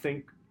 I don't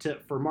think,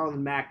 for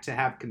Marlon Mack to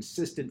have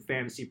consistent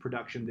fantasy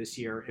production this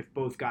year if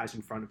both guys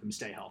in front of him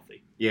stay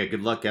healthy. Yeah,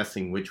 good luck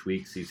guessing which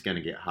weeks he's going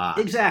to get hot.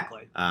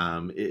 Exactly.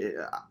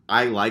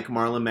 I like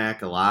Marlon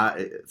Mack a lot.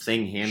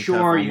 Saying handcuff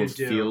almost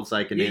feels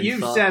like an insult.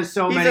 You've said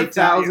so he's many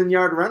times. He's a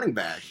 1,000-yard running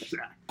back.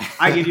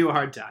 I give you a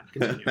hard time.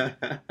 Continue.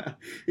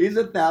 He's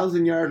a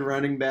 1,000-yard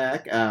running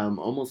back,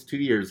 almost 2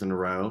 years in a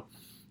row.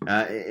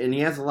 And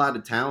he has a lot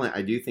of talent.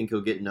 I do think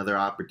he'll get another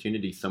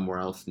opportunity somewhere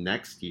else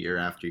next year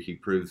after he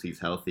proves he's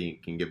healthy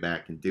and can get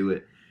back and do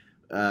it.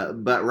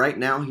 But right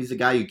now, he's a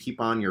guy you keep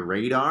on your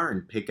radar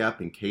and pick up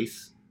in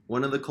case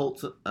one of the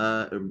Colts,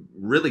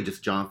 really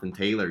just Jonathan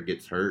Taylor,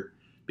 gets hurt.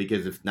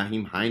 Because if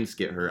Nyheim Hines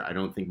get hurt, I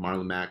don't think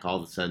Marlon Mack all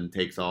of a sudden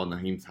takes all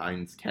Nyheim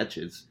Hines'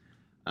 catches.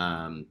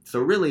 So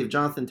really, if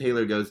Jonathan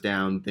Taylor goes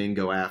down, then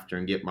go after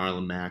and get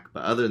Marlon Mack.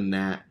 But other than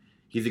that,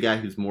 he's a guy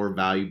who's more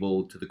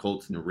valuable to the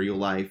Colts in real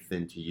life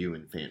than to you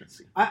in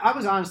fantasy. I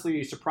was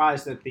honestly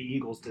surprised that the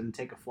Eagles didn't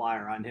take a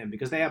flyer on him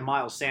because they have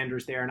Miles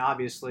Sanders there, and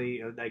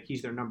obviously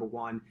he's their number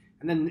 1.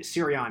 And then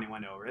Sirianni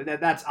went over.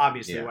 That's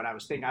obviously what I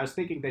was thinking. I was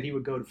thinking that he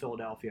would go to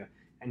Philadelphia,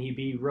 and he'd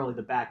be really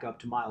the backup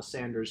to Miles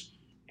Sanders,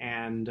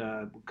 and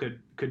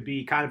could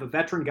be kind of a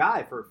veteran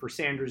guy for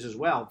Sanders as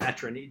well.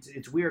 Veteran.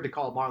 It's weird to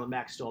call Marlon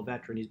Mack still a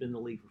veteran. He's been in the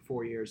league for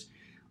 4 years.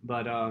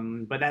 But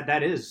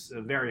that is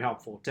very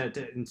helpful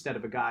to instead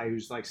of a guy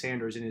who's like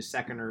Sanders in his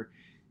second or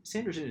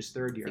Sanders in his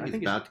third year. I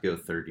think he's about to go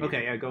third year.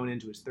 Okay, yeah, going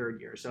into his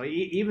third year. So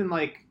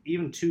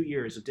even 2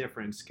 years of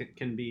difference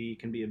can be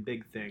a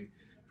big thing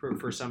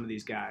for some of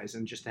these guys,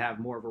 and just to have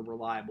more of a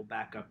reliable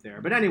backup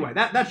there. But anyway,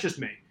 that's just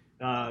me.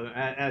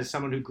 As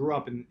someone who grew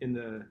up in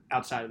the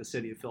outside of the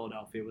city of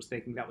Philadelphia, was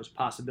thinking that was a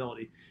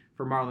possibility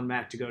for Marlon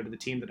Mack to go to the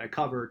team that I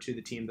cover, to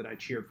the team that I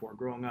cheered for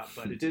growing up.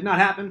 But it did not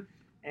happen.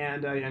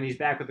 And he's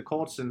back with the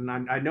Colts, and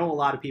I know a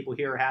lot of people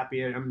here are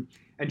happy. And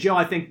Joe,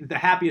 I think the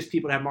happiest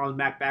people to have Marlon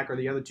Mack back are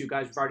the other two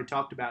guys we've already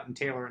talked about, and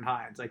Taylor and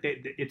Hines. Like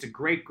it's a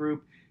great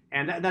group,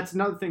 and that's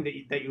another thing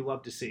that you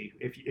love to see.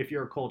 If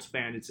you're a Colts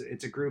fan,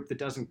 it's a group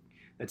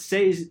that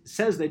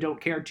says they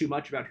don't care too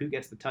much about who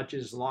gets the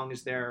touches as long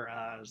as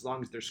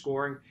they're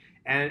scoring,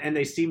 and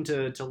they seem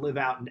to live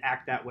out and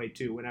act that way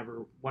too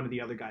whenever one of the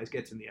other guys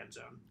gets in the end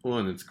zone. Well,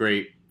 and it's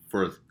great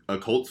for a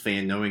Colts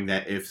fan knowing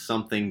that if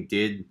something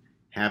did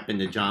happen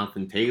to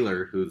Jonathan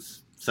Taylor,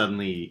 who's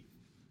suddenly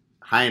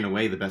high and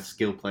away the best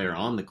skill player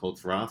on the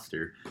Colts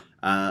roster,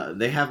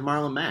 they have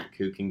Marlon Mack,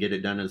 who can get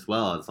it done as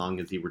well as long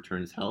as he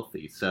returns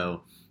healthy.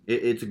 So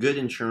it's a good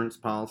insurance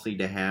policy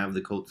to have.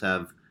 The Colts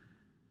have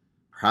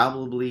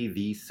probably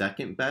the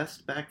second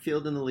best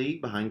backfield in the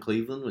league behind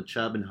Cleveland with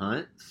Chubb and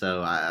Hunt.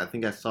 So I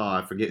think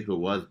I forget who it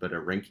was, but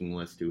a ranking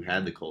list who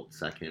had the Colts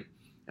second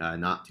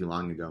not too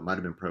long ago. It might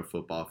have been Pro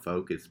Football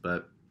Focus,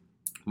 but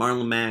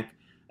Marlon Mack,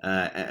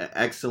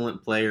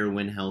 excellent player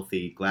when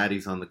healthy. Glad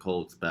he's on the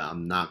Colts, but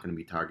I'm not going to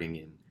be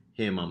targeting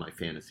him on my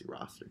fantasy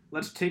roster.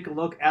 Let's take a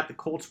look at the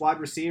Colts wide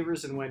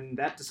receivers, and when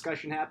that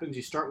discussion happens,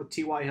 you start with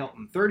T.Y.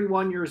 Hilton.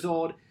 31 years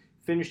old,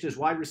 finished as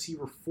wide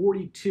receiver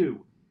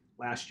 42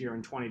 last year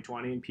in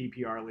 2020 in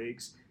PPR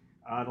leagues.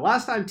 The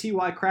last time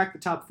T.Y. cracked the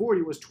top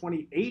 40 was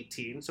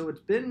 2018, so it's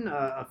been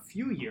a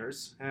few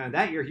years.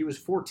 That year he was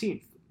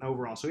 14th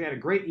overall, so he had a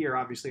great year,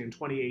 obviously, in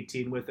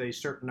 2018 with a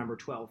certain number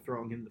 12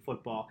 throwing him the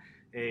football.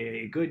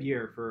 a good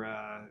year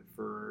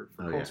for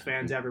Colts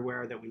fans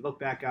everywhere that we look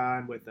back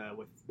on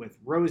with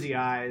rosy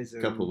eyes.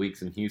 And a couple of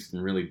weeks in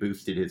Houston really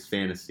boosted his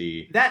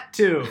fantasy. That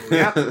too.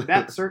 Yep,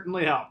 that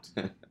certainly helped.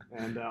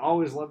 And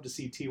always love to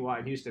see T.Y.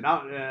 in Houston.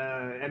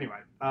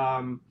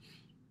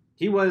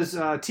 He was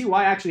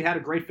T.Y. actually had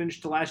a great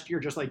finish to last year,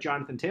 just like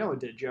Jonathan Taylor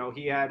did, Joe.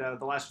 He had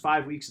the last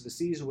 5 weeks of the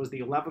season was the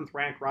 11th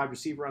ranked wide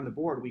receiver on the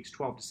board, weeks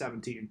 12 to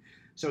 17.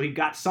 So he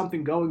got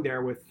something going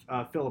there with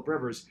Phillip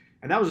Rivers.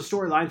 And that was a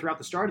storyline throughout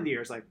the start of the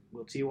year. It's like,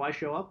 will T.Y.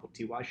 show up? Will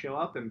T.Y. show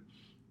up? And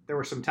there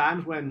were some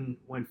times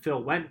when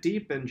Phil went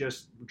deep and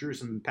just drew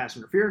some pass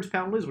interference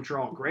penalties, which are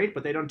all great,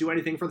 but they don't do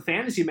anything for the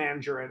fantasy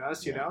manager in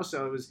us, you know?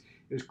 So it was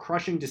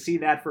crushing to see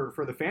that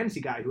for the fantasy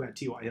guy who had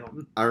T.Y.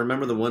 Hilton. I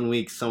remember the one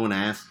week someone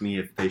asked me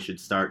if they should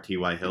start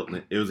T.Y.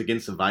 Hilton. It was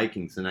against the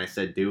Vikings, and I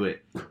said, do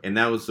it. And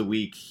that was the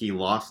week he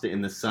lost it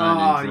in the sun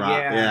and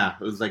dropped. Yeah,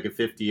 it was like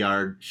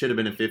should have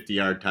been a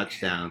 50-yard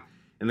touchdown.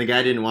 And the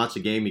guy didn't watch the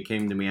game. He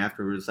came to me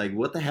afterwards like,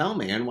 what the hell,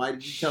 man? Why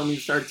did you tell me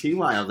to start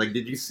T.Y.? I was like,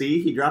 did you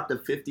see? He dropped a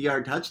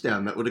 50-yard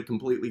touchdown. That would have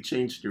completely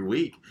changed your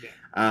week.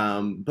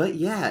 Yeah. But,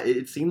 yeah,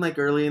 it seemed like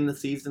early in the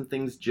season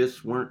things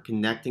just weren't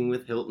connecting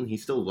with Hilton. He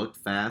still looked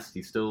fast.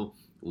 He still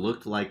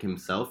looked like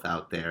himself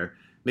out there.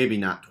 Maybe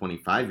not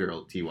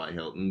 25-year-old T.Y.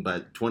 Hilton,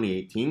 but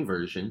 2018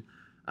 version.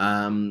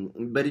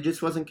 But it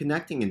just wasn't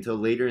connecting until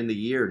later in the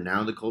year.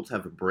 Now the Colts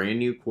have a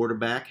brand-new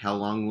quarterback. How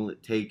long will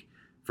it take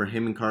for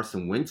him and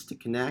Carson Wentz to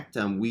connect?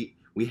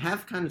 We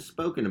have kind of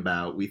spoken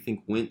about, we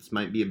think Wentz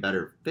might be a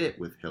better fit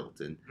with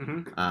Hilton,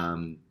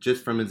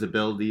 just from his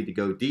ability to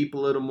go deep a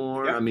little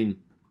more. Yep. I mean,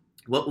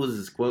 what was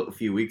his quote a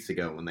few weeks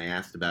ago when they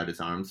asked about his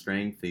arm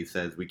strength? He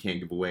says, we can't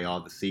give away all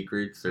the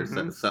secrets, or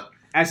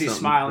as he's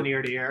smiling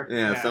ear to ear.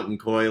 Yeah, something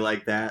coy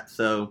like that.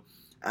 So,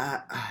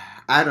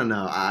 I don't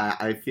know.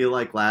 I feel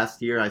like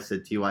last year I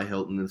said T.Y.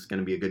 Hilton is going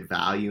to be a good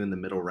value in the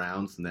middle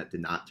rounds, and that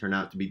did not turn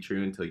out to be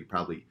true until you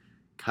probably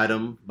cut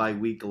him by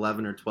week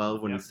 11 or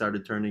 12 when he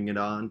started turning it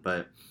on.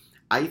 But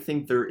I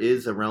think there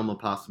is a realm of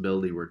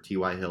possibility where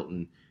T.Y.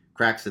 Hilton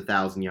cracks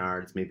 1,000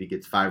 yards, maybe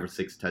gets 5 or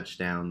 6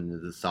 touchdowns, and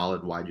is a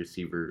solid wide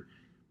receiver,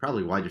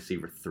 probably wide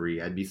receiver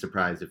 3. I'd be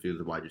surprised if he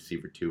was a wide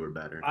receiver 2 or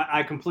better.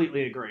 I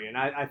completely agree, and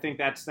I think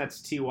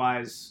that's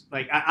T.Y.'s.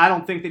 Like, I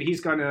don't think that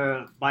he's going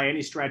to, by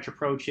any stretch,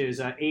 approach his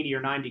 80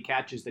 or 90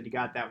 catches that he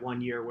got that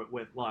one year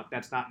with Luck.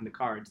 That's not in the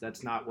cards.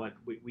 That's not what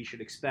we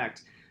should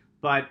expect.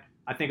 But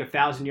I think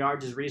 1,000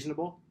 yards is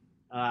reasonable.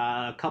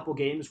 A couple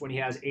games when he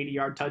has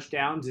 80-yard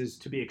touchdowns is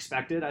to be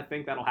expected. I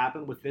think that'll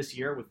happen with this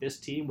year, with this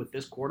team, with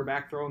this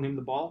quarterback throwing him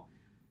the ball.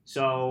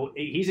 So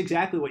he's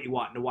exactly what you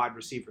want in a wide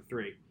receiver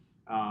 3.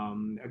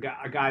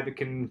 A guy that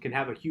can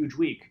have a huge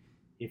week.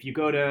 If you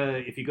go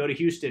to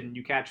Houston and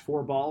you catch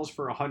 4 balls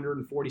for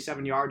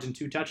 147 yards and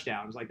 2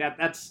 touchdowns, like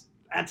that's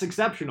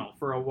exceptional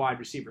for a wide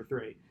receiver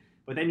 3.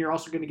 But then you're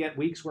also going to get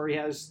weeks where he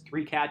has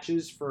 3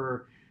 catches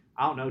for,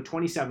 I don't know,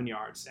 27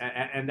 yards,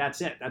 and that's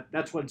it.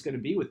 That's what it's going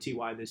to be with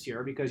T.Y. this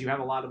year, because you have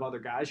a lot of other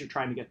guys you're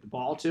trying to get the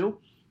ball to,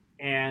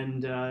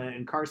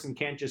 and Carson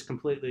can't just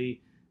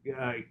completely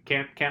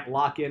can't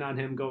lock in on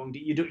him going.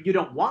 You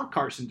don't want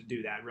Carson to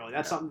do that, really.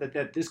 That's something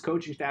that this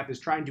coaching staff is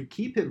trying to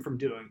keep him from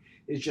doing,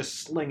 is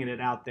just slinging it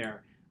out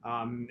there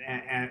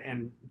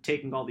and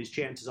taking all these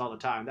chances all the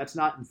time. That's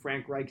not in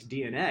Frank Reich's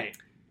DNA.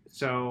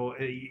 So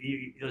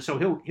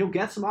he'll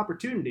get some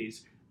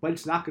opportunities, but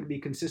it's not going to be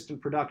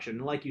consistent production.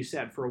 And like you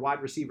said, for a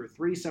wide receiver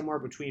 3, somewhere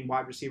between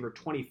wide receiver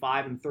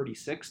 25 and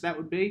 36, that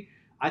would be.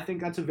 I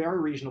think that's a very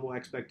reasonable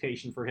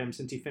expectation for him,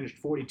 since he finished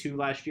 42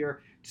 last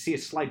year, to see a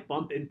slight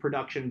bump in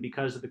production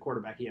because of the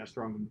quarterback he has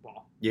throwing him the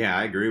ball. Yeah,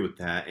 I agree with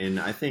that. And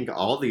I think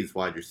all these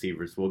wide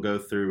receivers, we'll go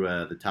through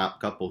the top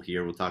couple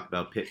here. We'll talk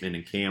about Pittman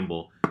and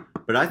Campbell.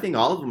 But I think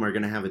all of them are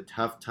going to have a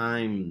tough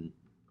time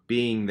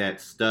being that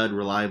stud,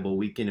 reliable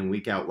week in and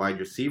week out wide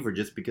receiver,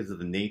 just because of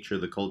the nature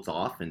of the Colts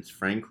offense.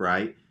 Frank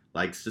Reich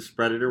likes to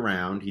spread it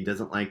around. He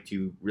doesn't like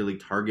to really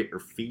target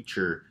or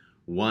feature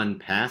one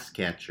pass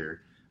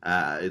catcher.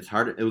 It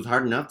was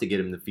hard enough to get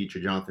him to feature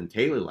Jonathan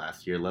Taylor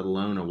last year, let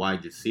alone a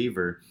wide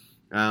receiver,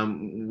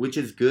 which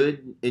is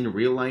good in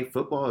real life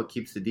football. It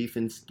keeps the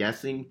defense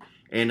guessing.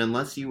 And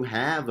unless you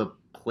have a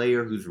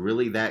player who's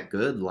really that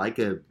good, like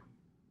a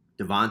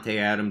Devontae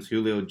Adams,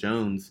 Julio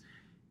Jones,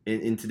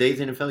 in today's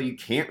NFL, you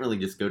can't really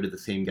just go to the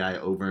same guy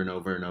over and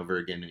over and over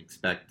again and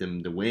expect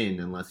him to win,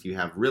 unless you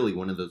have really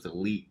one of those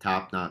elite,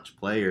 top-notch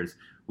players,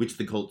 which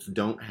the Colts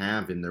don't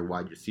have in their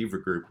wide receiver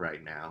group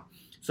right now.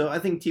 So I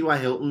think T.Y.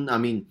 Hilton, I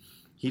mean,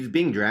 he's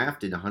being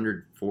drafted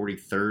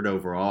 143rd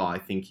overall. I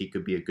think he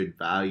could be a good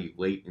value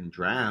late in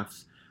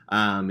drafts.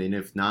 And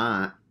if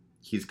not,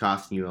 he's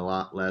costing you a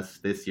lot less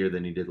this year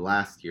than he did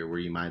last year, where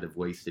you might have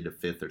wasted a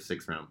 5th or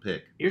 6th round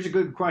pick. Here's a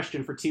good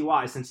question for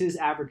T.Y. Since his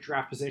average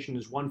draft position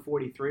is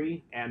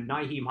 143 and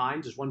Nyheim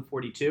Hines is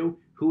 142,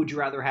 who would you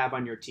rather have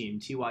on your team,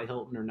 T.Y.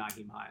 Hilton or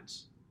Nyheim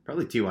Hines?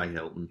 Probably T.Y.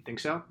 Hilton. Think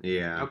so?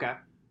 Yeah. Okay.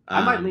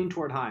 I might lean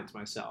toward Hines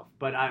myself,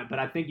 but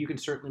I think you can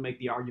certainly make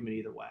the argument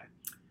either way.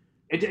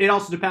 It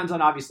also depends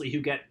on obviously who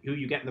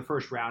you get in the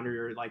first round,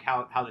 or like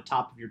how the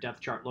top of your depth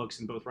chart looks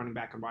in both running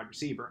back and wide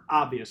receiver.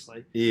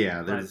 Obviously,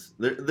 Yeah,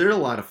 there are a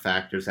lot of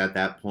factors at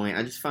that point.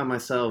 I just find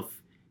myself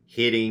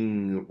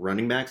hitting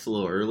running backs a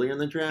little earlier in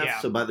the draft. Yeah.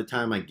 So by the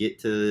time I get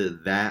to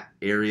that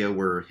area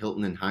where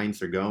Hilton and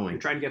Hines are going,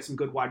 you're trying to get some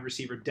good wide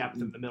receiver depth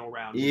in the middle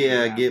round.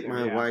 Yeah, get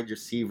my wide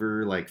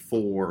receiver like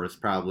 4 is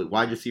probably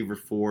wide receiver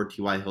 4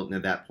 T.Y. Hilton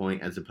at that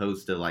point, as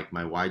opposed to like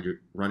my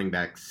running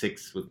back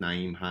 6 with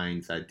Nyheim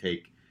Hines. I'd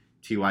take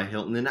T.Y.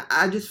 Hilton, and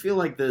I just feel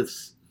like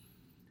this.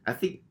 I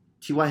think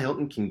T.Y.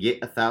 Hilton can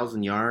get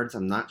 1,000 yards.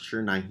 I'm not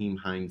sure Nyheim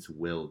Hines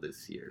will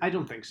this year. I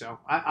don't think so.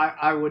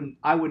 I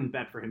wouldn't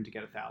bet for him to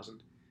get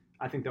 1,000.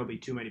 I think there'll be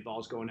too many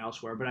balls going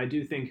elsewhere. But I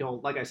do think he'll,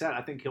 like I said,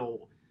 I think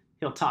he'll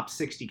top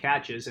 60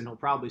 catches, and he'll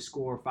probably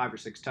score 5 or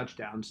 6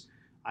 touchdowns.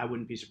 I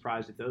wouldn't be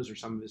surprised if those are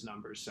some of his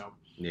numbers. So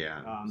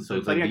yeah.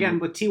 But again,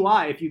 with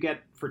Ty, if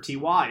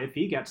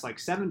he gets like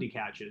 70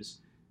 catches,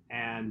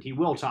 and he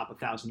will top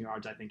 1,000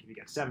 yards, I think if he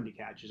gets 70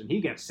 catches, and he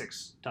gets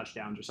 6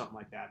 touchdowns or something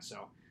like that.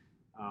 So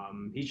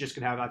he's just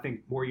gonna have, I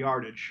think, more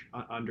yardage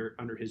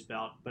under his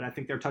belt. But I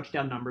think their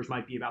touchdown numbers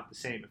might be about the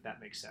same, if that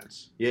makes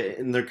sense. Yeah,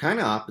 and they're kind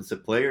of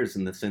opposite players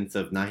in the sense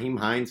of Nyheim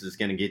Hines is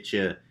going to get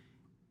you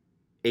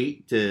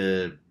 8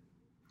 to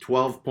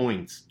 12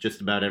 points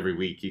just about every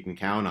week. You can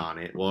count on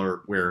it.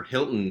 Where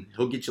Hilton,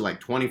 he'll get you like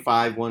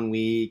 25 one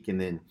week, and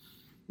then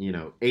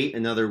 8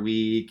 another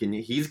week, and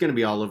he's going to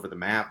be all over the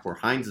map. Where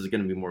Hines is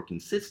going to be more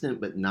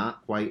consistent, but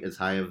not quite as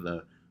high of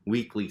the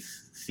weekly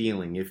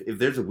ceiling. If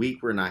there's a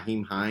week where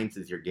Nyheim Hines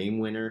is your game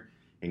winner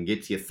and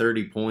gets you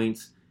 30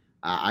 points,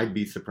 I'd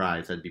be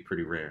surprised. That'd be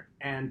pretty rare.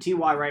 And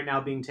Ty right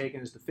now being taken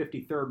as the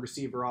 53rd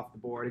receiver off the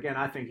board. Again,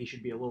 I think he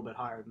should be a little bit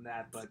higher than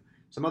that, but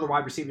some other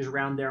wide receivers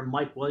around there: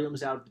 Mike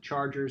Williams out of the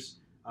Chargers,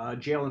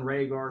 Jalen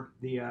Reagor,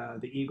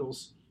 the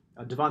Eagles,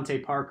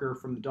 Devontae Parker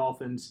from the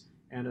Dolphins,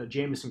 and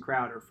Jamison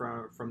Crowder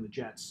from the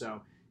Jets.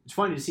 So it's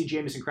funny to see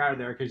Jamison Crowder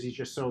there because he's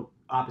just so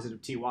opposite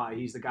of Ty.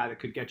 He's the guy that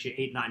could get you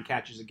 8-9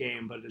 catches a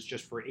game, but it's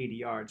just for 80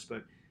 yards.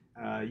 But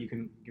you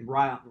can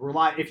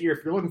rely if you're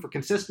looking for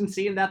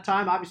consistency in that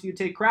time. Obviously, you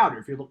take Crowder.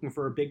 If you're looking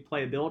for a big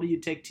playability, you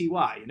take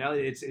Ty.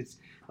 It's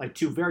like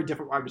 2 very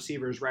different wide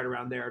receivers right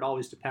around there. It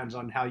always depends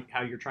on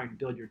how you're trying to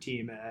build your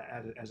team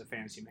as a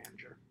fantasy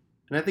manager.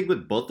 And I think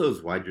with both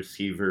those wide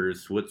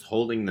receivers, what's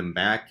holding them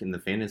back in the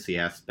fantasy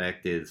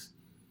aspect is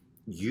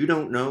you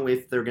don't know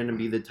if they're going to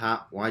be the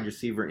top wide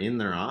receiver in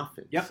their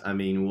offense. Yep. I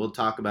mean, we'll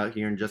talk about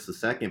here in just a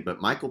second,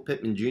 but Michael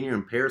Pittman Jr.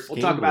 and Paris We'll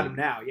Campbell, talk about him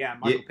now. Yeah,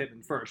 Michael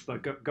Pittman first,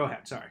 but go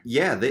ahead. Sorry.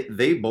 Yeah,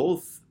 they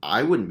both,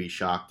 I wouldn't be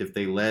shocked if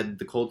they led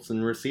the Colts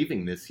in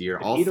receiving this year,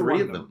 all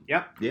 3 of them.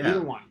 Yep, yeah.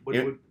 Either one.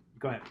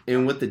 Go ahead.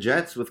 And with the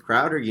Jets, with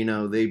Crowder,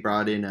 they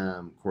brought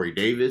in Corey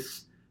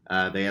Davis.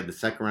 They had the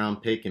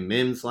second-round pick in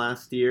Mims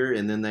last year,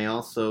 and then they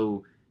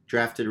also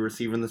drafted a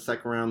receiver in the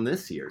second round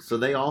this year. So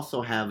they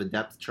also have a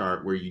depth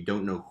chart where you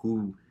don't know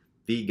who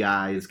the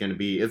guy is going to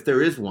be. If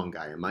there is one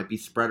guy, it might be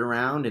spread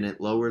around, and it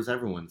lowers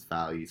everyone's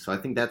value. So I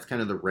think that's kind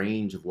of the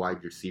range of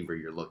wide receiver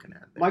you're looking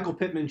at there. Michael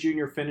Pittman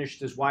Jr.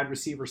 finished as wide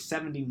receiver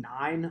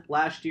 79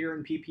 last year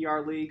in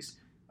PPR leagues.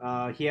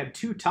 He had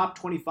 2 top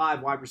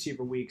 25 wide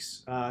receiver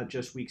weeks,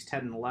 just weeks 10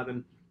 and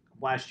 11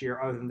 last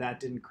year. Other than that,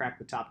 didn't crack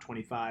the top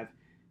 25.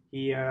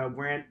 He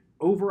ran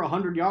over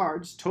 100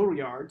 yards, total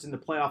yards, in the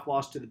playoff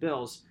loss to the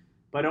Bills,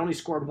 but only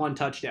scored 1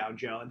 touchdown,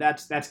 Joe. And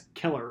that's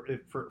killer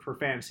for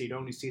fantasy to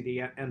only see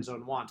the end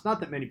zone once. Not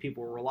that many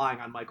people were relying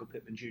on Michael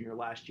Pittman Jr.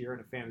 last year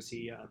in a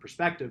fantasy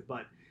perspective,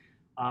 but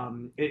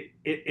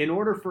in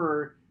order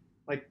for,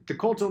 like, the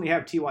Colts only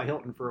have T.Y.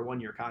 Hilton for a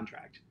 1-year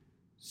contract.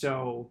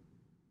 So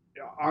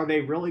are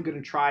they really going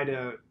to try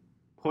to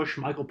push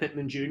Michael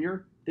Pittman Jr.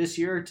 this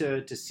year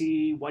to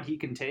see what he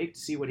can take, to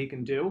see what he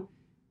can do?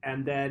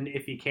 And then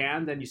if he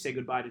can, then you say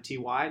goodbye to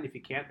T.Y. And if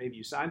you can't, maybe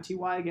you sign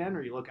T.Y. again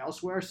or you look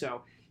elsewhere.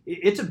 So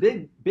it's a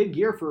big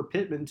year for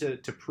Pittman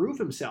to prove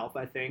himself,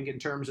 I think, in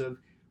terms of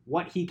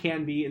what he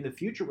can be in the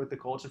future with the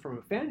Colts. And from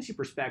a fantasy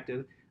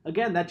perspective,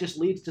 again, that just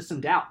leads to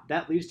some doubt.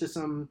 That leads to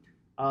some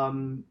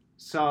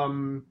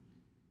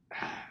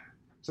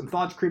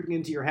thoughts creeping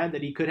into your head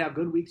that he could have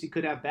good weeks, he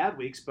could have bad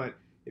weeks. But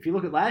if you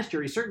look at last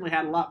year, he certainly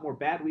had a lot more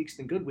bad weeks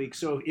than good weeks.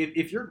 So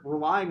if you're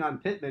relying on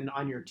Pittman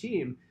on your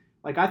team,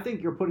 like, I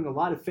think you're putting a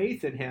lot of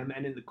faith in him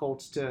and in the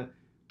Colts to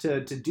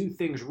do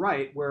things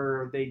right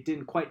where they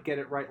didn't quite get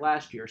it right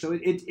last year. So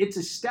it's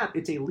a step,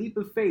 it's a leap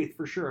of faith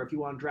for sure if you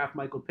want to draft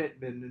Michael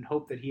Pittman and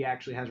hope that he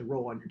actually has a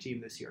role on your team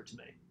this year to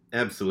me.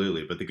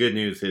 Absolutely, but the good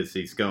news is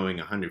he's going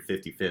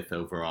 155th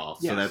overall,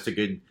 so yes.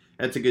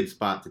 that's a good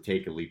spot to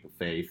take a leap of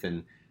faith.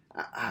 And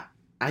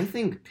I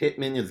think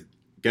Pittman is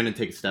going to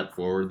take a step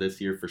forward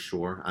this year for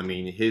sure. I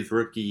mean, his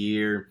rookie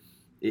year,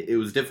 it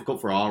was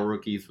difficult for all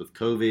rookies with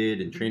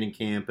COVID and training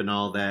camp and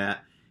all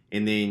that.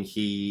 And then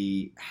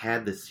he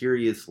had the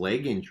serious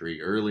leg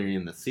injury earlier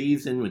in the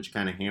season, which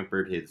kind of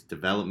hampered his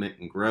development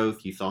and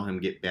growth. You saw him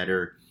get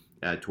better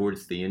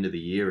towards the end of the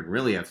year and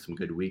really have some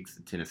good weeks.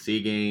 The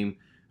Tennessee game,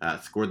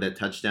 scored that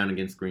touchdown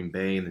against Green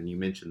Bay, and then you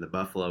mentioned the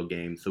Buffalo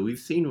game. So we've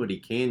seen what he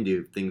can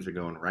do if things are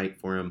going right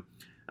for him.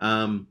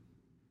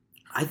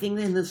 I think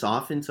that in this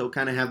offense, he'll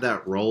kind of have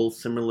that role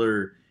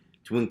similar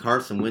to when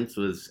Carson Wentz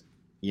was,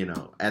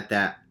 at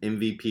that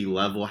MVP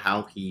level,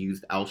 how he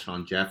used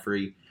Alshon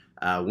Jeffrey.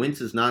 Wentz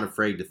is not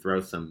afraid to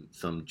throw some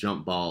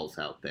jump balls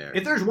out there.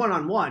 If there's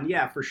one-on-one,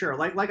 yeah, for sure.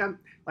 Like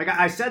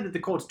I said that the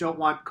Colts don't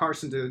want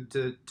Carson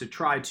to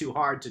try too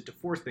hard to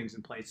force things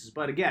in places.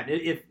 But again,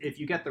 if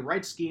you get the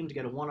right scheme to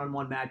get a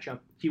one-on-one matchup,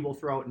 he will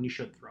throw it and you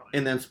should throw it.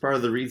 And that's part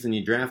of the reason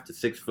you draft a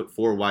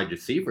 6'4" wide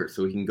receiver,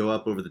 so he can go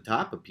up over the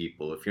top of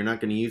people. If you're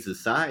not going to use his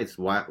size,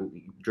 why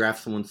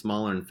draft someone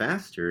smaller and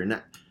faster? And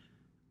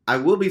I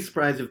will be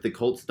surprised if the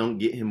Colts don't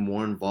get him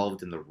more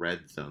involved in the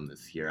red zone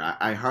this year.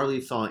 I hardly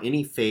saw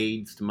any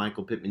fades to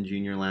Michael Pittman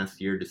Jr.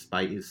 last year,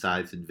 despite his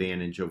size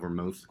advantage over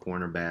most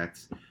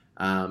cornerbacks.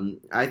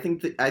 I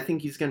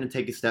think he's going to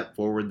take a step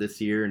forward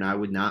this year, and I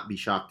would not be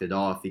shocked at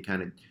all if he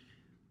kind of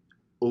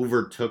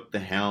overtook the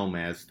helm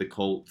as the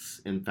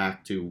Colts, in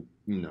fact, to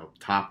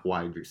top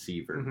wide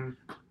receiver. Mm-hmm.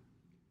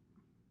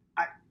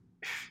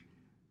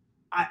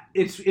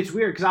 It's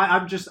weird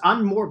because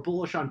I'm more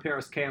bullish on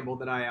Paris Campbell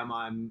than I am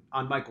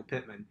on Michael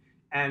Pittman,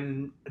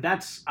 and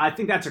I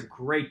think that's a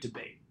great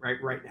debate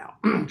right now.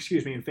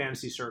 Excuse me, in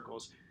fantasy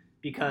circles,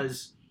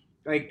 because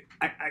I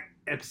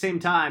at the same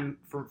time,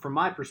 from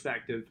my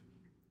perspective,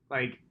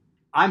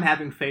 I'm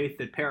having faith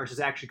that Paris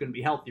is actually going to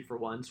be healthy for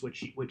once,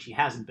 which he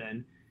hasn't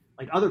been.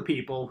 Like other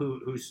people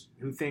who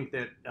think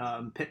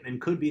that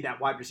Pittman could be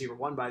that wide receiver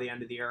one by the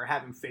end of the year are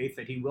having faith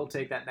that he will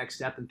take that next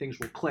step and things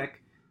will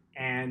click.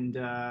 And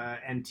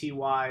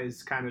Ty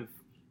is kind of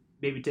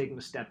maybe taking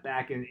a step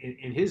back in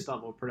his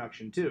level of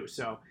production too.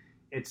 So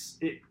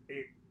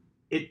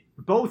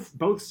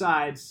both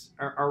sides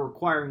are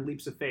requiring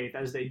leaps of faith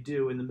as they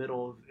do in the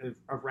middle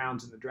of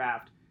rounds in the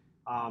draft.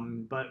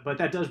 But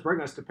that does bring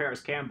us to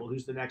Paris Campbell,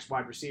 who's the next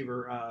wide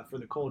receiver for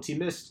the Colts. He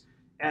missed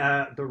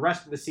the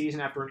rest of the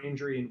season after an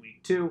injury in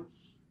week 2.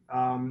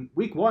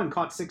 Week 1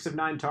 caught 6 of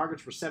 9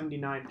 targets for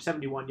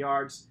 71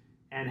 yards.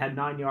 And had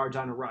 9 yards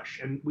on a rush.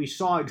 And we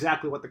saw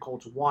exactly what the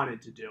Colts wanted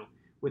to do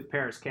with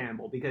Paris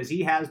Campbell because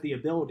he has the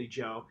ability,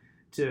 Joe,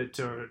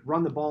 to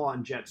run the ball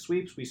on jet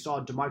sweeps. We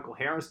saw DeMichael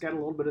Harris get a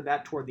little bit of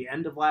that toward the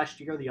end of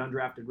last year, the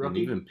undrafted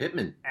rookie.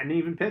 And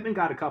even Pittman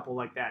got a couple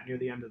like that near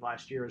the end of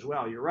last year as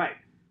well. You're right.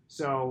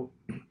 So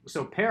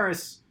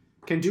Paris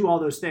can do all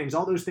those things.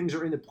 All those things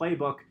are in the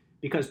playbook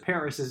because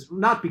Paris is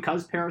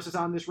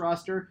on this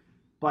roster,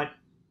 but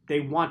they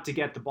want to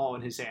get the ball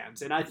in his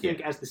hands. And I think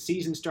as the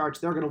season starts,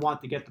 they're going to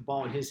want to get the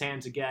ball in his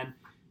hands again.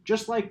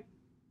 Just like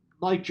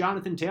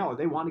Jonathan Taylor.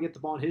 They want to get the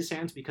ball in his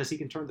hands because he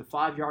can turn the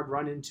 5-yard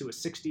run into a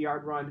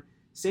 60-yard run.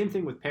 Same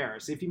thing with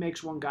Paris. If he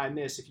makes one guy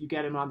miss, if you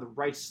get him on the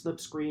right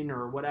slip screen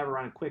or whatever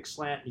on a quick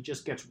slant, and he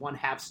just gets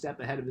 1/2 step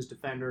ahead of his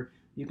defender,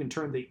 you can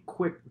turn the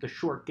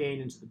short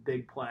gain into the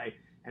big play.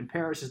 And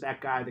Paris is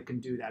that guy that can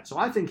do that. So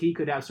I think he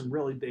could have some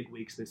really big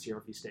weeks this year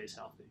if he stays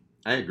healthy.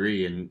 I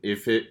agree. And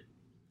if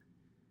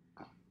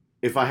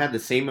I had the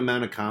same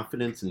amount of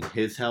confidence in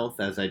his health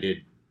as I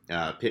did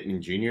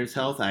Pittman Jr.'s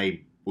health,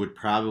 I would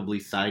probably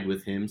side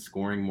with him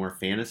scoring more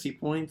fantasy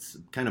points.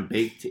 Kind of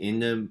baked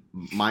into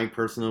my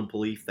personal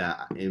belief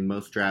that in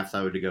most drafts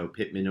I would go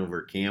Pittman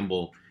over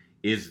Campbell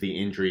is the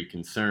injury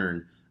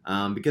concern.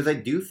 Because I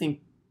do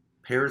think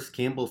Paris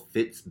Campbell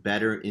fits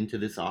better into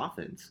this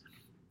offense.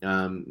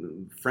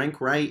 Frank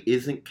Wright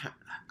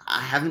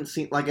I haven't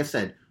seen, like I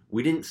said,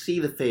 we didn't see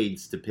the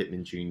fades to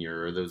Pittman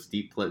Jr. or those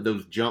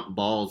those jump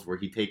balls where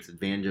he takes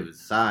advantage of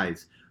his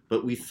size.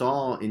 But we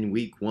saw in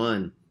week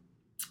 1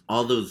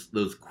 all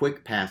those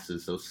quick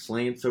passes, those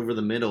slants over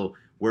the middle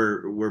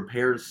where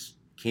Paris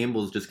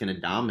Campbell is just going to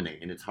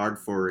dominate. And it's hard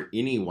for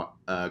any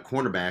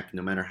cornerback,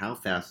 no matter how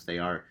fast they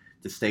are,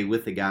 to stay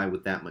with a guy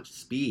with that much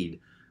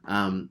speed.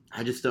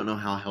 I just don't know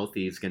how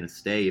healthy he's going to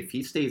stay. If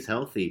he stays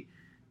healthy,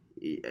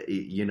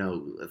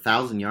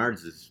 1,000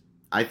 yards is,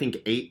 I think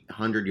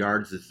 800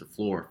 yards is the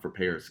floor for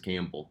Paris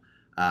Campbell.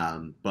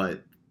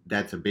 But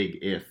that's a big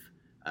if,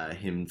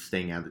 him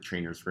staying out of the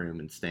trainer's room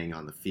and staying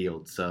on the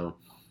field. So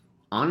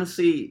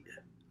honestly,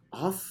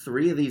 all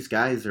 3 of these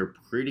guys are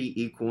pretty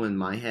equal in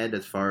my head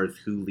as far as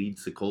who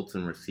leads the Colts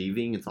in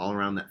receiving. It's all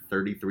around that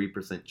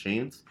 33%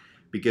 chance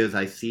because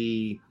I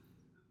see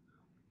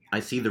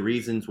the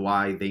reasons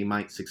why they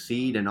might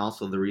succeed and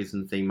also the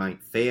reasons they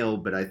might fail.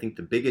 But I think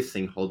the biggest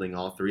thing holding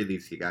all 3 of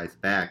these guys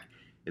back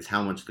is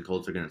how much the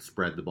Colts are going to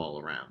spread the ball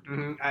around.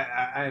 Mm-hmm.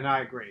 I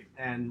agree.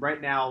 And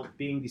right now,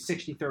 being the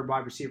 63rd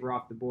wide receiver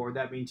off the board,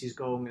 that means he's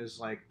going as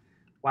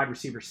wide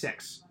receiver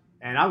 6.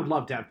 And I would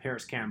love to have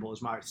Paris Campbell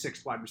as my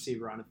 6th wide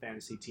receiver on a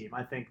fantasy team.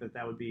 I think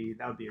that would be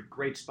a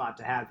great spot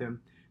to have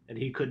him, and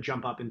he could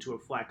jump up into a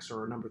flex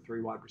or a number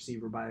 3 wide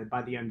receiver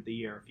by the end of the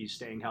year if he's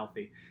staying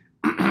healthy.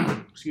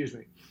 Excuse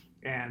me.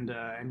 And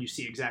you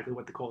see exactly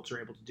what the Colts are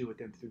able to do with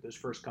him through those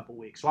first couple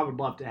weeks. So I would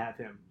love to have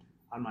him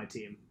on my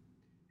team.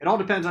 It all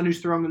depends on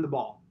who's throwing him the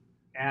ball.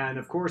 And,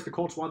 of course, the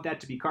Colts want that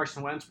to be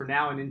Carson Wentz for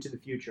now and into the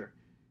future.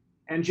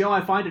 And, Joe,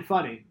 I find it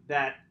funny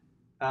that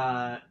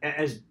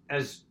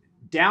as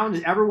down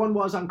as everyone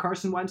was on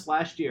Carson Wentz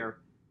last year,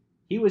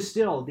 he was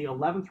still the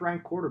 11th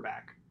ranked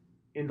quarterback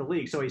in the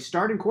league. So he's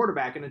starting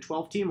quarterback in a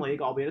 12-team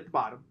league, albeit at the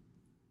bottom,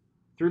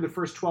 through the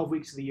first 12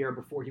 weeks of the year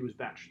before he was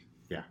benched.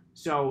 Yeah.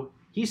 So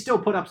he still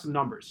put up some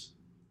numbers.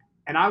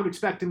 And I would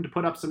expect him to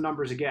put up some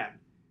numbers again.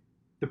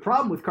 The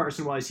problem with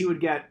Carson was he would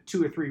get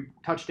 2 or 3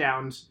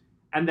 touchdowns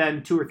and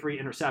then 2 or 3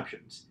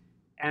 interceptions.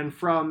 And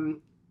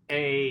from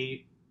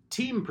a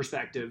team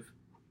perspective,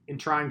 in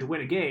trying to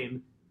win a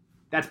game,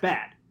 that's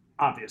bad,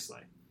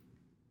 obviously.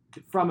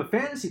 From a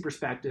fantasy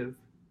perspective,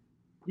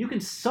 you can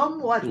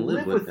somewhat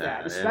live with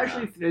that,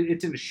 especially if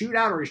it's in a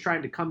shootout or he's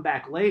trying to come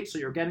back late, so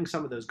you're getting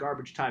some of those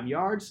garbage time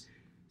yards.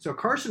 So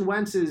Carson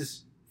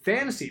Wentz's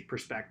fantasy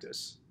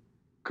prospectus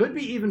could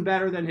be even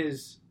better than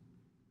his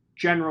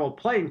general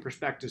playing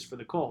prospectus for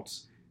the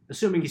Colts,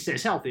 assuming he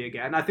stays healthy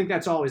again. I think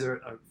that's always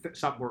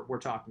something we're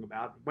talking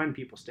about, when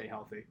people stay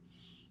healthy.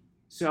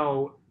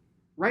 So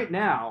right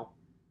now,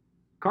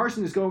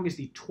 Carson is going as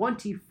the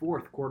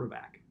 24th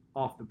quarterback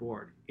off the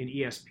board in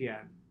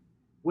ESPN,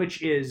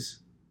 which is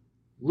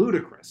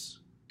ludicrous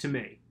to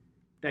me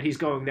that he's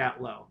going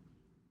that low.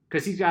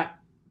 Because he's got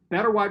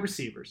better wide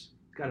receivers,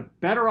 he's got a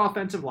better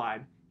offensive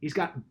line, he's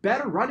got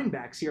better running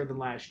backs here than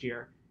last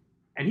year,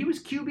 and he was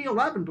QB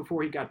 11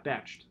 before he got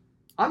benched.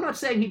 I'm not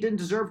saying he didn't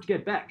deserve to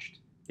get benched.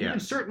 You can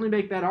certainly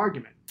make that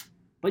argument.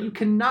 But you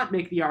cannot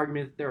make the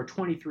argument that there are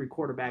 23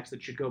 quarterbacks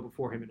that should go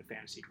before him in a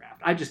fantasy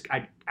draft.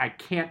 I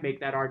can't make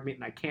that argument,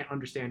 and I can't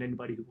understand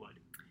anybody who would.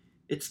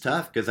 It's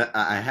tough because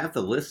I have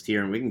the list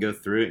here, and we can go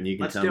through it, and you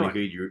can tell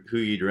me who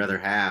you'd rather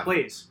have.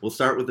 Please. We'll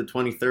start with the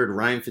 23rd,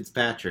 Ryan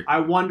Fitzpatrick. I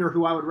wonder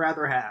who I would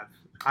rather have.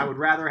 I would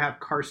rather have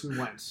Carson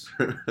Wentz.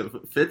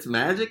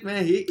 Fitzmagic,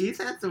 man, he's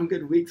had some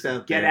good weeks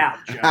out there. Get out,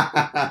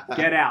 Joe.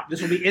 Get out.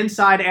 This will be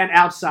inside and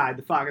outside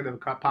the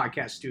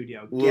podcast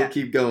studio. We'll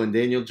keep going.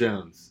 Daniel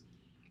Jones.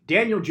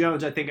 Daniel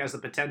Jones, I think, has the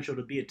potential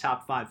to be a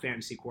top 5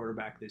 fantasy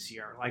quarterback this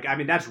year.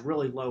 That's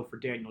really low for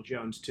Daniel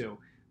Jones, too.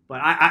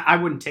 But I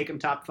wouldn't take him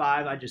top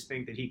 5. I just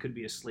think that he could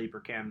be a sleeper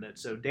candidate.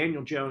 So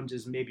Daniel Jones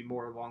is maybe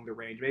more along the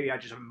range. Maybe I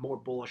just am more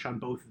bullish on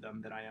both of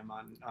them than I am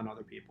on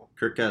other people.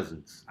 Kirk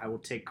Cousins. I will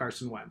take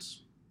Carson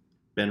Wentz.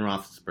 Ben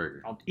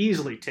Roethlisberger. I'll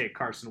easily take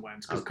Carson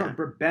Wentz because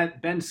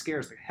Ben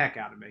scares the heck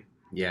out of me.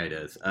 Yeah, he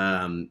does.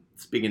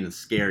 Speaking of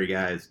scary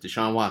guys,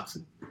 Deshaun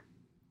Watson.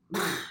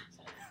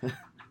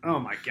 Oh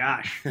my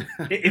gosh!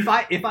 If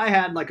I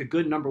had like a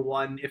good number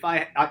one, if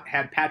I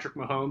had Patrick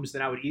Mahomes,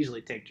 then I would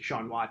easily take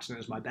Deshaun Watson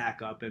as my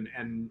backup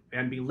and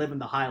be living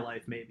the high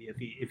life maybe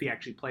if he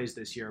actually plays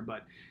this year.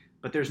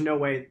 But there's no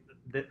way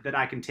that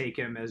I can take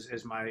him as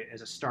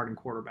a starting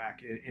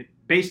quarterback.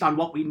 Based on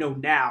what we know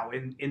now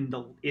in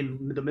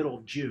the middle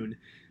of June,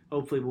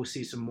 hopefully we'll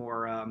see some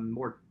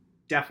more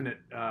definite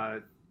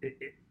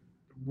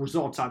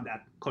results on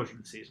that closer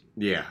to the season.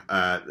 Yeah,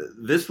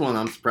 this one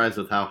I'm surprised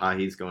with how high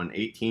he's going.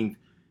 18th.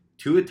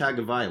 Tua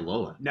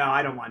Tagovailoa. No,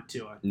 I don't want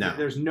Tua. No.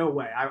 There's no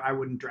way. I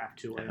wouldn't draft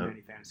Tua in any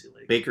fantasy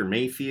league. Baker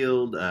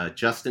Mayfield,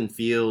 Justin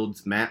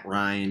Fields, Matt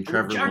Ryan,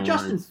 Trevor Lawrence.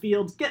 Justin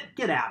Fields,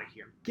 get out of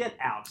here. Get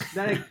out.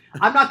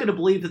 I'm not going to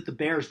believe that the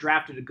Bears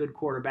drafted a good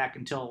quarterback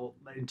until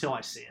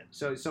I see it.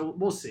 So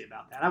we'll see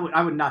about that.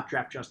 I would not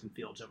draft Justin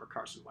Fields over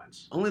Carson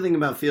Wentz. Only thing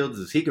about Fields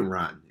is he can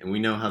run, and we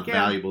know how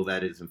valuable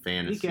that is in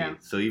fantasy. He can.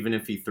 So even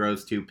if he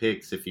throws 2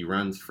 picks, if he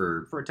runs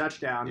for a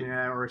touchdown,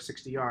 or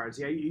 60 yards,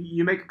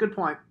 you make a good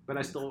point. But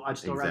I'd still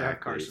rather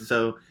have Carson.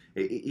 So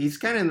he's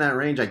kind of in that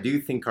range. I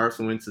do think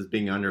Carson Wentz is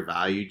being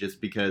undervalued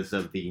just because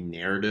of the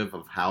narrative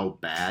of how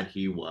bad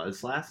he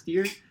was last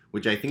year,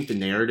 which I think the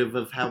narrative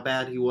of how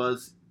bad he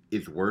was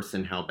is worse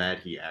than how bad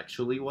he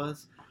actually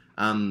was.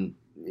 And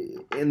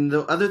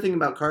the other thing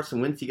about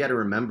Carson Wentz, you got to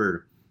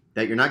remember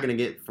that you're not going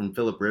to get from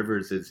Phillip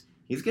Rivers is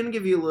he's going to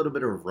give you a little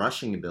bit of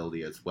rushing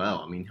ability as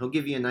well. I mean, he'll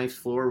give you a nice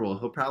floor. Well,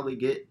 he'll probably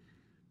get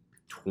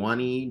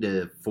 20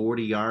 to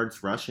 40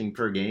 yards rushing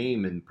per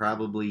game and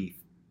probably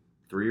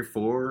 3 or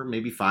 4,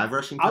 maybe 5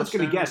 rushing touchdowns. I was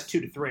going to guess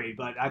 2 to 3,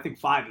 but I think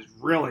 5 is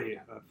really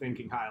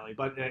thinking highly.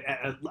 But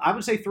I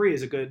would say 3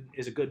 is a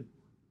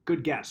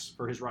good guess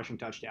for his rushing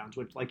touchdowns,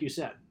 which, like you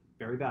said,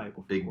 very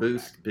valuable. Big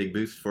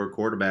boost for a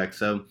quarterback.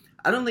 So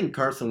I don't think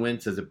Carson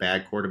Wentz is a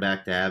bad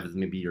quarterback to have as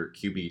maybe your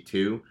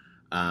QB2.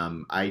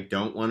 I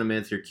don't want him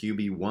as your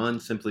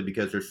QB1 simply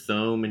because there's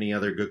so many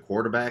other good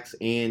quarterbacks,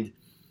 and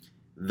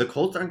the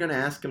Colts aren't going to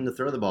ask him to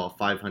throw the ball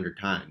 500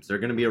 times. They're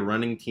going to be a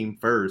running team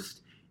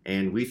first,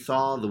 and we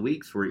saw the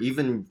weeks where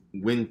even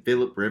when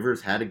Phillip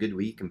Rivers had a good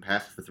week and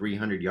passed for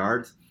 300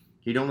 yards,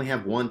 he'd only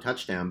have 1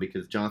 touchdown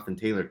because Jonathan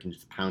Taylor can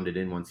just pound it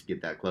in once you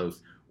get that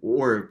close.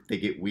 Or if they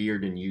get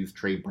weird and use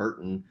Trey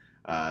Burton,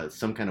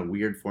 some kind of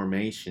weird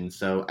formation.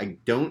 So I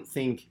don't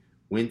think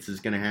Wentz is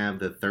going to have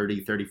the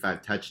 30,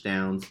 35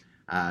 touchdowns.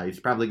 He's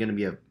probably going to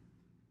be a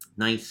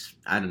nice,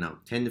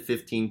 10 to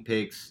 15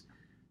 picks,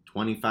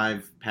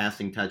 25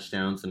 passing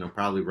touchdowns, and he'll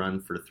probably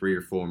run for 3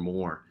 or 4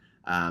 more.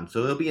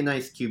 So he'll be a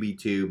nice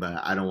QB2,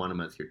 but I don't want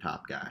him as your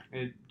top guy.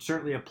 And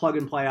certainly a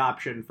plug-and-play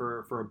option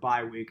for a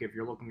bye week. If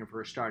you're looking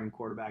for a starting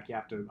quarterback, you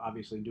have to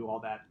obviously do all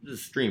that.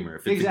 Just a streamer.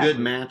 If it's a good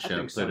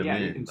matchup, put him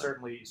in. You can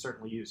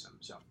certainly use him.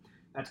 So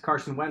that's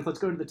Carson Wentz. Let's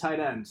go to the tight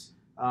ends.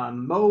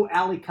 Mo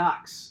Alley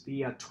Cox,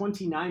 the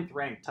 29th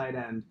ranked tight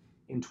end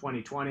in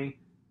 2020,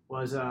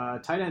 was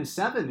tight end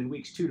 7 in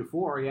weeks 2 to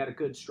 4. He had a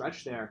good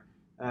stretch there.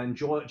 And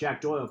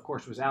Jack Doyle, of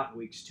course, was out in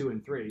weeks 2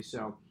 and 3.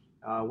 So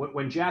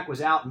when Jack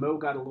was out, Mo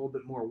got a little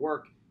bit more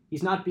work.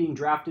 He's not being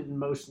drafted in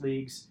most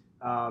leagues.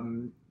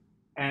 And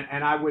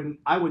I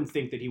wouldn't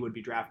think that he would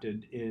be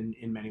drafted in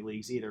many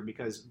leagues either,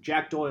 because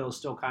Jack Doyle is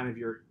still kind of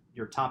your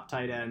top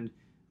tight end.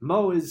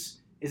 Mo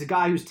is a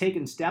guy who's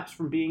taken steps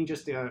from being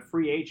just a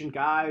free agent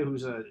guy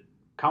who's a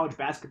college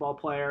basketball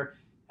player,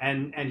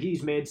 and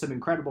he's made some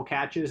incredible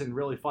catches and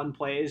really fun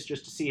plays.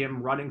 Just to see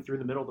him running through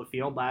the middle of the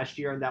field last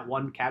year, and that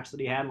one catch that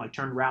he had, like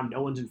turned around,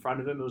 no one's in front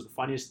of him. It was the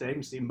funniest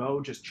thing. See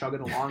Mo just chugging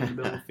along in the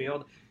middle of the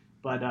field.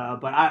 But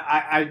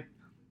I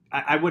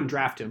wouldn't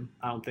draft him,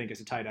 I don't think,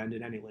 as a tight end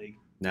in any league.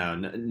 No,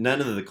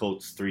 none of the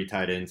Colts 3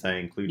 tight ends, I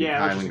included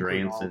Kylan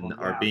Granson,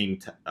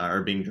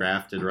 are being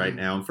drafted right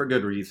now, and for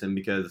good reason,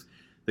 because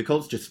the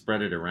Colts just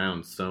spread it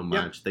around so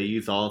much. Yep. They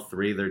use all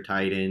 3 of their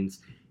tight ends,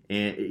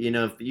 and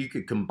if you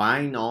could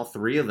combine all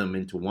 3 of them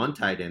into one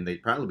tight end,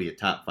 they'd probably be a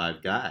top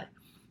 5 guy.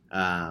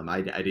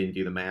 I didn't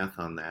do the math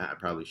on that. I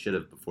probably should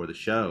have before the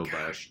show.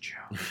 Gosh,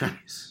 Joe.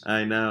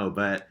 I know,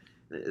 but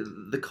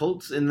the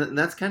Colts, and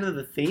that's kind of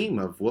the theme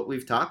of what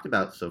we've talked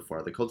about so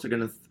far. The Colts are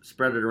going to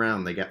spread it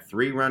around. They got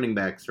 3 running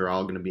backs who are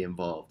all going to be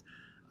involved.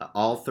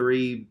 All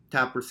 3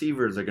 top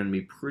receivers are going to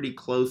be pretty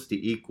close to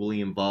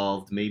equally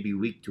involved, maybe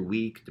week to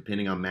week,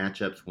 depending on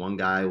matchups. One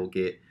guy will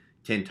get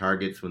 10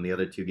 targets when the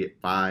other 2 get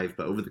 5,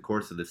 but over the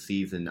course of the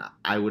season,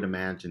 I would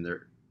imagine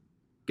they're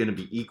going to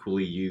be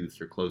equally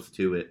used or close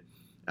to it.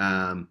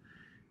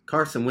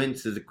 Carson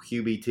Wentz is a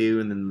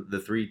QB2, and then the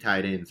 3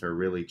 tight ends are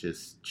really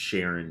just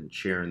sharing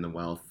the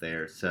wealth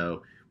there.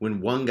 So when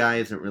one guy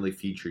isn't really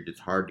featured, it's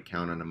hard to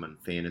count on him on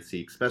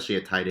fantasy, especially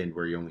a tight end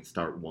where you only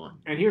start 1.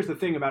 And here's the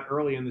thing about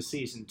early in the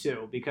season,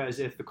 too, because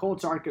if the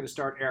Colts aren't going to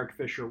start Eric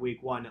Fisher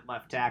week 1 at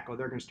left tackle,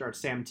 they're going to start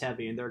Sam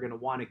Tevy, and they're going to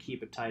want to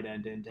keep a tight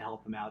end in to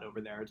help him out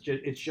over there.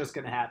 It's just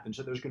going to happen.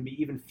 So there's going to be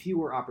even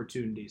fewer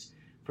opportunities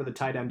for the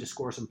tight end to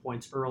score some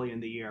points early in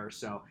the year.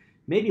 So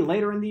maybe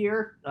later in the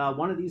year,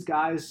 one of these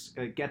guys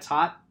gets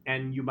hot,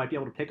 and you might be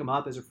able to pick them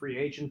up as a free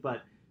agent.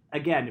 But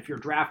again, if you're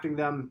drafting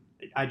them,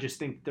 I just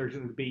think there's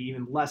going to be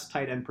even less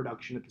tight end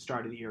production at the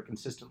start of the year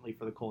consistently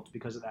for the Colts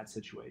because of that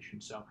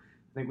situation. So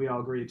I think we all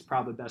agree it's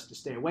probably best to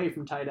stay away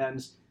from tight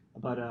ends.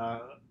 But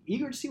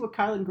eager to see what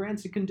Kylan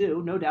Granson can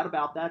do, no doubt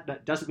about that.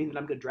 That doesn't mean that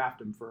I'm going to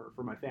draft him for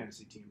my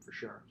fantasy team for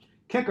sure.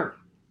 Kicker,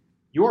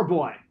 your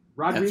boy,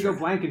 Rodrigo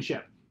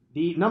Blankenship,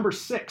 the number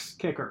 6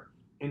 kicker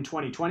in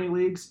 2020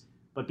 leagues,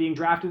 but being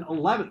drafted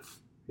 11th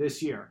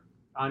this year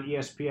on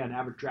ESPN,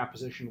 average draft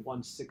position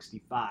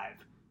 165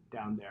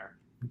 down there.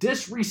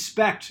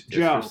 Disrespect,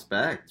 Joe.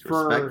 Respect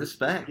the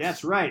specs.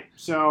 That's right.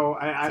 So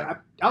I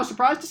was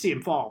surprised to see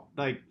him fall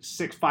like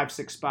 5,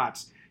 6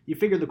 spots. You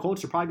figure the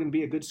Colts are probably going to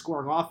be a good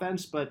scoring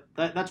offense, but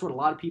that's what a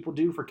lot of people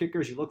do for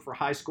kickers. You look for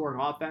high scoring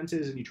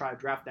offenses and you try to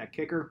draft that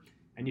kicker,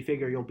 and you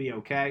figure you'll be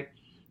okay.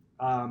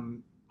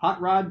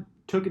 Hot Rod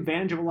took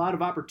advantage of a lot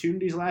of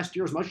opportunities last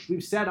year, as much as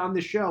we've said on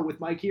this show with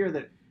Mike here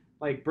that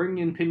like bringing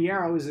in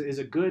Pinheiro is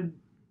a good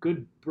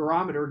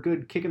barometer,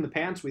 good kick in the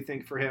pants, we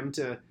think, for him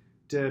to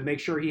make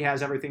sure he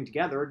has everything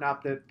together.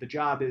 Not that the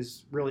job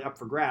is really up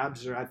for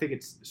grabs, or I think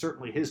it's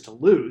certainly his to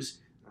lose.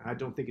 I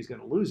don't think he's going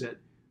to lose it.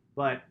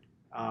 But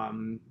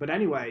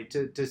anyway,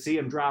 to see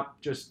him drop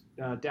just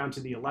down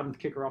to the 11th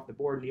kicker off the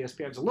board in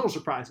ESPN is a little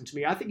surprising to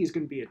me. I think he's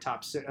going to be a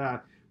top 6,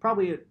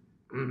 probably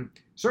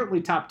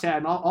certainly top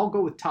 10. I'll go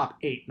with top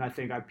 8, and I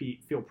think I'd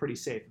feel pretty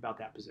safe about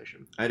that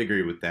position. I'd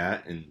agree with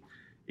that, and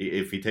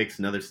if he takes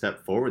another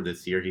step forward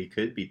this year, he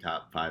could be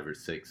top 5 or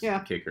 6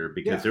 kicker,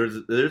 because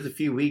there's a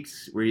few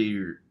weeks where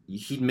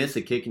he'd miss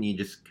a kick and you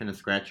just kind of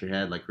scratch your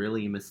head like,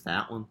 really, you missed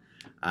that one?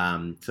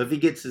 So if he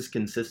gets his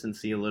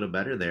consistency a little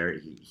better there,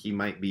 he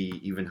might be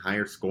even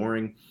higher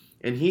scoring.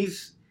 And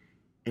he's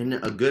in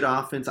a good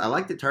offense. I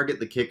like to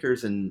target the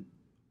kickers and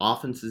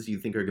offenses you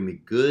think are going to be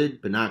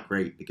good but not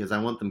great, because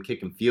I want them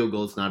kicking field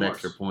goals, not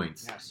extra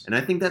points. Yes. And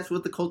I think that's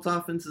what the Colts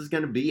offense is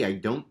going to be. I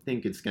don't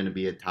think it's going to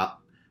be a top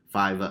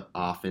 5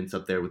 offense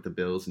up there with the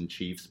Bills and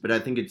Chiefs, but I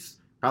think it's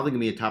probably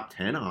going to be a top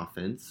 10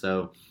 offense.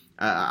 So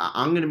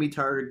I'm going to be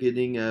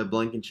targeting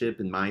Blankenship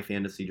in my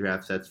fantasy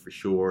draft sets for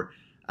sure.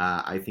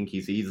 I think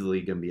he's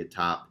easily going to be a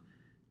top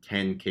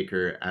 10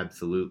 kicker,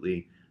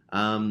 absolutely,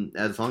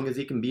 as long as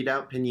he can beat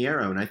out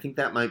Pinheiro. And I think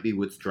that might be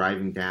what's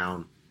driving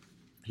down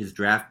his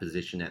draft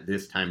position at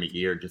this time of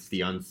year, just the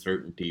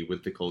uncertainty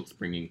with the Colts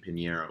bringing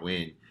Pinheiro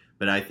in.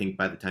 But I think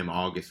by the time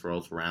August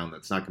rolls around,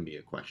 that's not going to be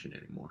a question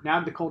anymore.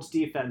 Now the Colts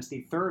defense,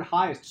 the 3rd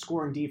highest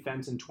scoring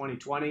defense in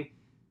 2020,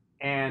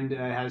 and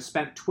has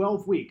spent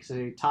 12 weeks as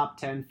a top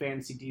 10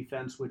 fantasy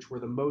defense, which were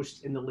the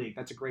most in the league.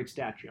 That's a great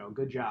stat, Joe.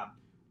 Good job.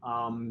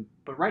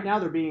 But right now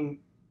they're being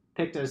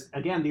picked as,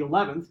 again, the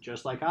 11th,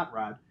 just like Hot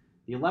Rod,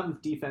 the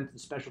 11th defense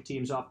and special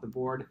teams off the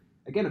board.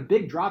 Again, a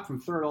big drop from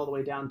 3rd all the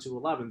way down to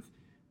 11th.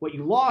 What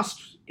you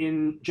lost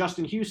in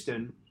Justin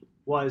Houston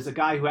was a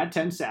guy who had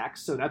 10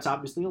 sacks, so that's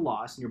obviously a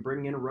loss, and you're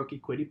bringing in a rookie,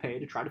 Kwity Paye,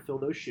 to try to fill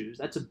those shoes.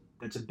 That's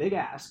a big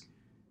ask.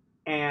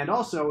 and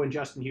also in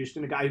Justin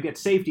Houston, a guy who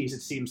gets safeties,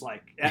 it seems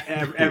like,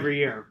 every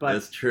year. But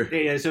that's true.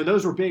 Yeah, so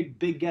those were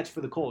big gets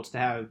for the Colts to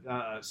have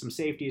some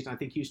safeties, and I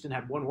think Houston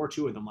had one or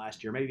two of them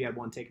last year. Maybe he had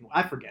one taken.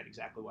 I forget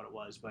exactly what it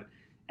was, but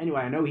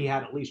anyway, I know he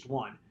had at least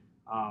one.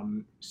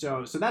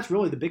 So that's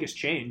really the biggest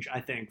change, I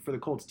think, for the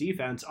Colts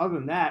defense. Other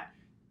than that,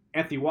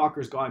 Anthony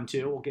Walker's gone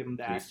too. We'll give him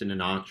that. Houston and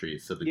Autry,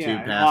 so the two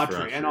and pass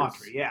rushers. And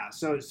Autry, yeah.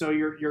 So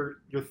you're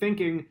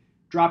thinking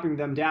dropping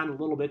them down a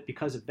little bit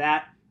because of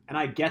that, and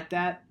I get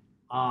that.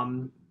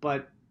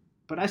 But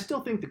I still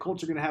think the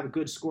Colts are going to have a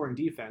good scoring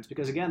defense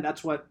because, again,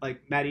 that's what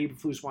like Matt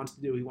Eberflus wants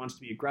to do. He wants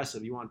to be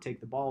aggressive. You want to take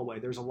the ball away.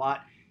 There's a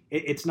lot.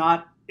 It's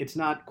not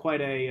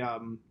quite a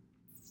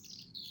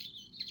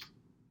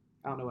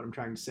I don't know what I'm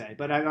trying to say,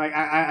 but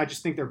I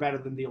just think they're better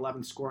than the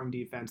 11th scoring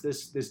defense.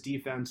 This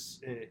defense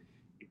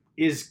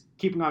is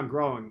keeping on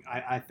growing,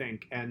 I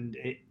think, and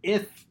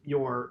if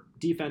your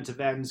defensive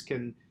ends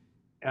can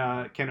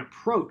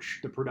approach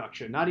the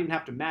production, not even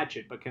have to match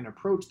it, but can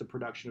approach the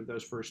production of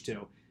those first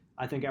two,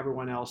 I think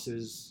everyone else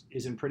is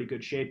in pretty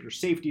good shape. Your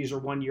safeties are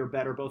 1 year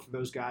better, both of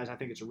those guys. I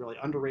think it's a really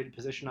underrated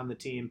position on the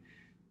team.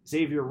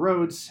 Xavier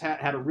Rhodes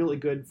had a really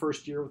good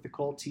first year with the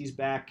Colts. He's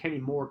back. Kenny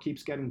Moore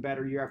keeps getting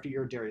better year after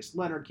year. Darius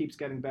Leonard keeps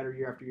getting better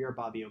year after year.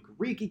 Bobby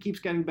Okereke keeps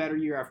getting better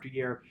year after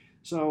year.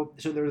 So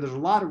there's a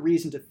lot of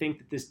reason to think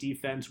that this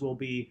defense will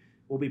be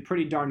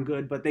pretty darn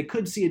good, but they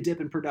could see a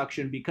dip in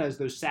production because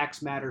those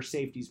sacks matter,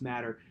 safeties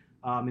matter.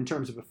 In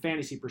terms of a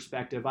fantasy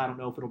perspective, I don't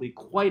know if it'll be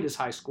quite as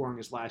high scoring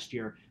as last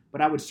year,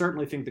 but I would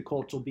certainly think the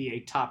Colts will be a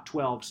top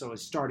 12, so a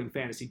starting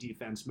fantasy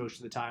defense most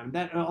of the time.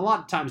 That a lot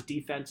of times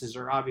defenses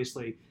are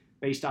obviously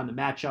based on the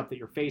matchup that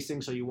you're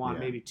facing, so you want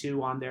maybe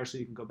two on there so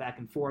you can go back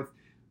and forth.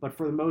 But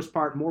for the most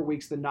part, more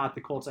weeks than not,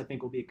 the Colts, I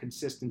think, will be a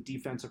consistent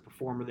defensive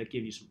performer that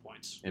give you some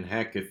points. And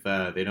heck, if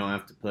they don't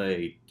have to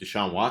play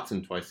Deshaun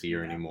Watson twice a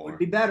year anymore. Would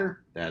be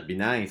better. That'd be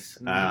nice.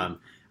 Mm-hmm.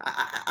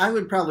 I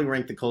would probably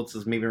rank the Colts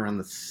as maybe around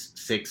the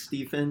 6th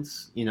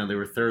defense. You know, they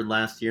were 3rd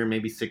last year,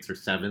 maybe 6th or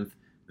 7th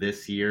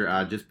this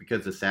year. Just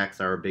because the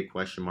sacks are a big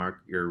question mark,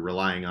 you're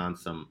relying on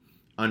some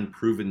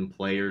unproven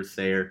players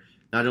there.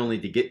 Not only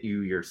to get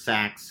you your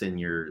sacks and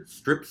your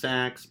strip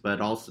sacks, but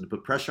also to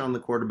put pressure on the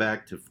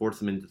quarterback to force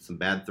them into some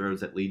bad throws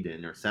that lead to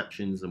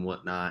interceptions and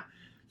whatnot.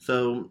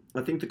 So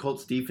I think the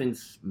Colts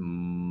defense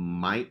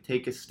might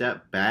take a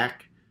step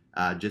back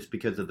just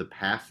because of the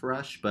pass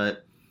rush.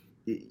 But,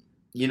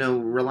 you know,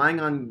 relying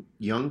on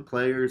young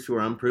players who are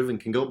unproven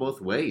can go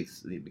both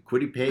ways.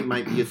 Kwity Paye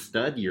might be a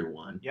stud year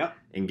one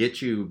and get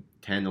you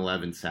 10,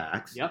 11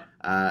 sacks.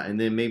 And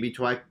then maybe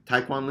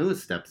Tyquan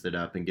Lewis steps it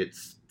up and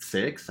gets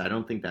 6. I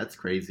don't think that's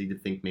crazy to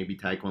think maybe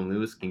Tyquan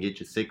Lewis can get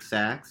you 6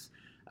 sacks.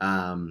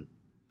 And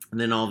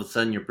then all of a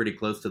sudden you're pretty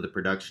close to the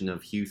production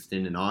of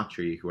Houston and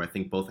Autry, who I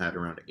think both had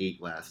around 8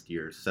 last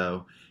year.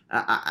 So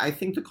I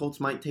think the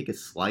Colts might take a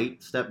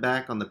slight step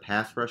back on the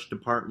pass rush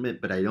department,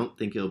 but I don't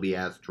think it'll be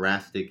as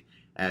drastic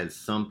as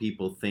some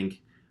people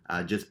think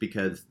just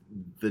because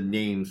the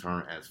names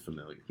aren't as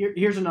familiar.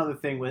 Here's another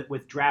thing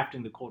with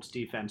drafting the Colts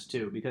defense,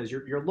 too, because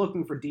you're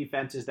looking for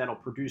defenses that'll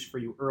produce for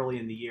you early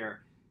in the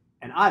year.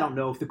 And I don't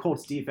know if the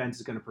Colts defense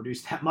is going to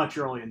produce that much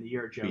early in the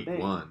year, Joe. Week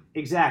 1.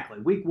 Exactly.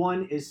 Week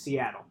 1 is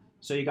Seattle.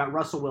 So you got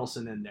Russell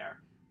Wilson in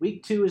there.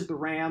 Week 2 is the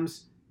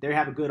Rams. They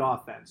have a good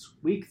offense.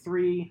 Week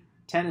 3,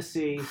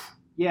 Tennessee.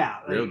 Yeah.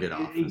 Real good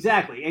offense.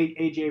 Exactly.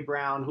 A.J.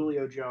 Brown,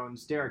 Julio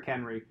Jones, Derrick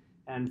Henry.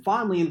 And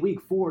finally in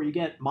Week 4, you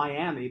get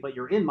Miami, but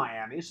you're in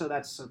Miami. So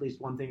that's at least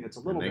one thing that's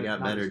a little bit. They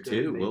got better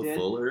too. Will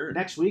Fuller.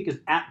 Next week is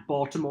at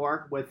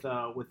Baltimore with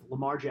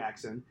Lamar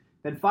Jackson.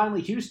 Then finally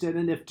Houston,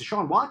 and if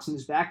Deshaun Watson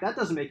is back, that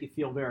doesn't make you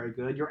feel very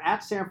good. You're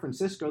at San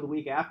Francisco the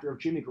week after if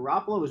Jimmy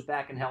Garoppolo was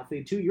back and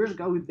healthy. 2 years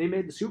ago, they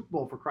made the Super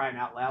Bowl for crying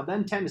out loud.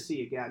 Then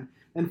Tennessee again.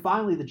 Then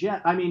finally the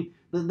Jets. I mean,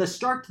 the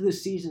start to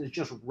this season is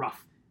just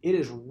rough. It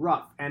is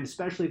rough, and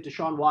especially if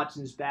Deshaun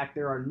Watson is back,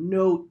 there are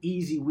no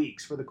easy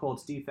weeks for the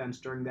Colts defense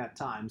during that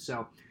time.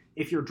 So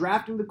if you're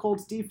drafting the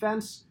Colts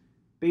defense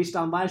based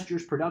on last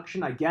year's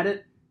production, I get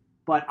it,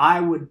 but I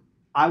would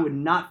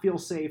not feel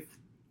safe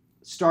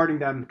starting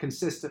them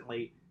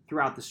consistently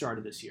throughout the start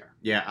of this year.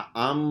 Yeah,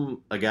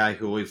 I'm a guy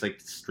who always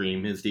likes to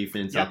stream his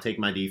defense. Yep. I'll take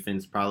my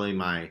defense probably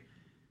my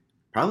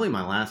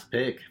last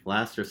pick,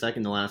 last or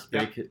second to last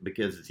pick,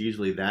 because it's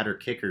usually that or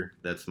kicker.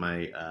 That's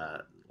my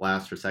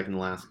last or second to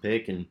last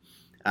pick, and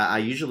I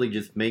usually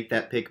just make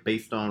that pick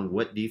based on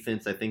what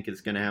defense I think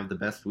is going to have the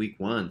best week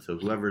 1. So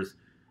whoever's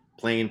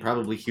playing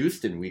probably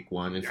Houston week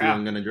 1 is who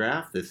I'm going to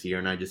draft this year,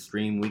 and I just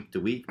stream week to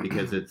week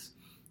because it's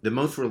the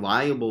most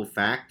reliable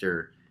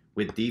factor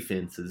with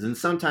defenses. And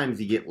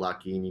sometimes you get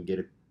lucky and you get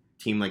a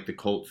team like the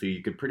Colts who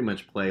you could pretty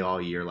much play all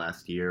year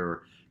last year,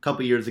 or a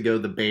couple years ago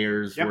the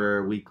Bears were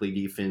a weekly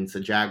defense, the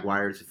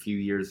Jaguars a few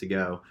years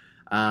ago.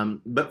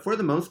 But for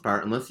the most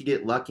part, unless you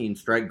get lucky and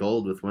strike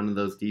gold with one of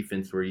those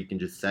defenses where you can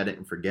just set it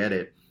and forget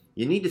it,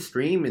 you need to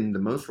stream, and the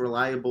most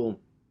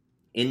reliable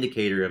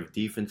indicator of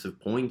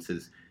defensive points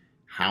is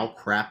how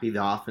crappy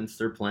the offense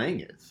they're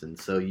playing is. And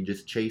so you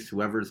just chase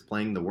whoever's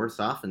playing the worst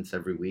offense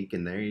every week,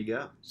 and there you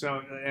go.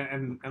 So,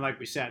 and like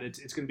we said,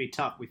 it's going to be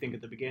tough, we think, at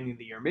the beginning of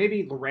the year.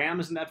 Maybe the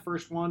Rams in that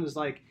first one is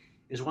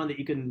one that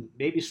you can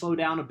maybe slow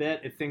down a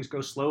bit if things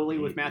go slowly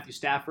with Matthew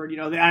Stafford. I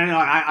don't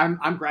know.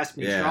 I'm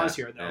grasping at straws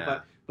here, though. Yeah.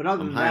 But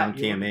other than that, on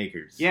Cam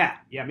Akers. Yeah,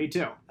 me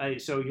too.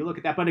 So you look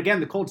at that. But again,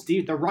 the Colts'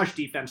 the rush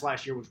defense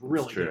last year was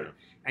really good.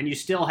 And you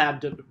still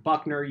have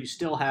Buckner. You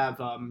still have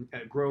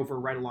Grover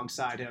right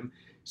alongside him.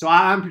 So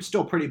I'm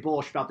still pretty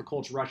bullish about the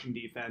Colts' rushing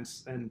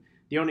defense. And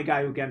the only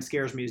guy who, again,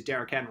 scares me is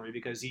Derrick Henry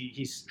because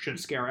he should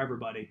scare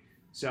everybody.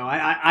 So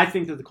I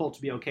think that the Colts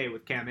will be okay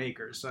with Cam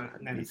Akers.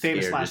 And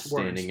famous last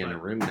words. Standing in a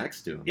room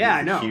next to him. Yeah,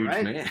 I know, huge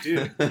right? Man.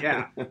 Dude,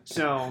 yeah.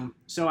 So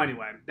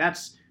anyway,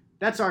 that's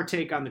our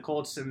take on the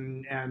Colts.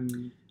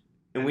 And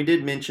we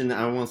did mention,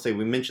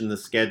 we mentioned the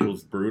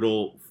schedule's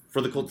brutal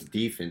for the Colts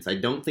defense. I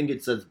don't think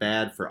it's as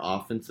bad for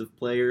offensive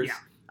players. Yeah.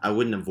 I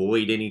wouldn't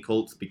avoid any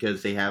Colts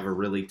because they have a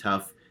really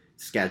tough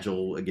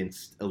schedule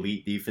against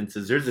elite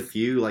defenses. There's a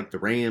few, like the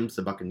Rams,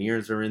 the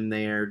Buccaneers are in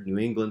there. New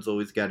England's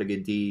always got a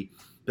good D.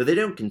 But they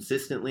don't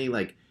consistently.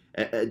 Like,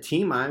 a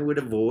team I would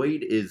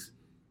avoid is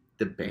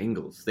the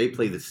Bengals. They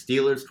play the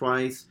Steelers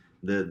twice,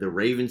 the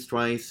Ravens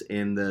twice,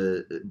 and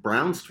the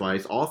Browns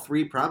twice. All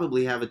three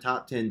probably have a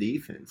top 10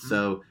 defense. Mm-hmm.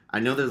 So I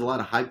know there's a lot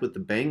of hype with the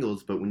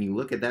Bengals, but when you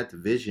look at that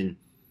division,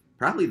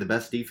 probably the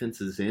best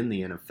defenses in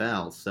the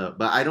NFL. So,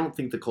 but I don't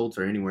think the Colts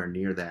are anywhere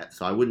near that.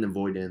 So I wouldn't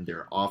avoid any of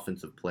their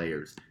offensive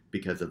players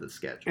because of the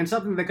schedule. And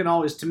something that can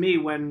always, to me,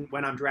 when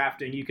I'm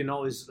drafting, you can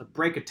always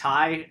break a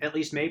tie, at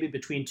least maybe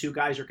between two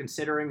guys you're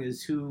considering,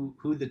 is who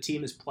the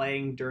team is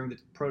playing during the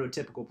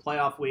prototypical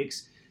playoff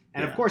weeks.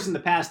 And of course, in the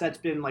past, that's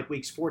been like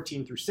weeks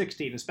 14 through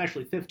 16,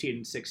 especially 15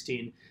 and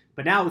 16.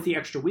 But now with the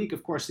extra week,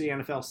 of course, the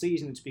NFL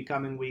season, it's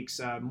becoming weeks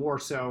more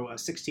so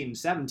 16 and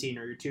 17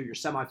 are your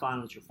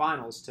semifinals, your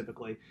finals,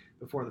 typically,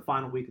 before the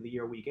final week of the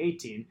year, week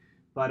 18.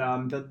 But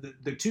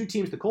the two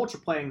teams the Colts are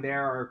playing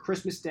there are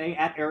Christmas Day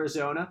at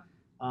Arizona.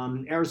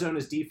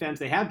 Arizona's defense,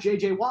 they have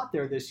J.J. Watt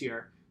there this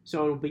year.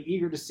 So it'll be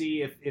eager to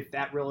see if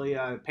that really,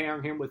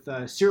 pairing him with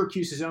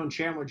Syracuse's own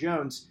Chandler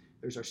Jones,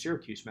 there's our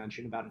Syracuse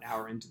mention about an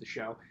hour into the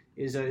show,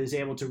 is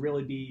able to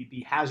really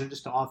be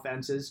hazardous to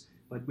offenses.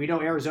 But we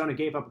know Arizona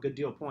gave up a good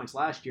deal of points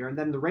last year. And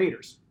then the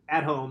Raiders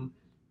at home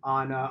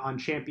on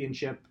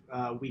championship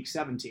week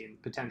 17,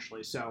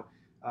 potentially. So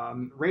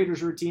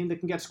Raiders are a team that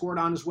can get scored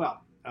on as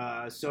well.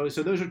 So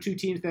those are two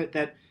teams that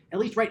at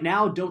least right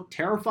now don't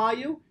terrify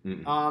you.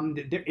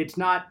 It's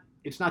not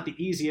the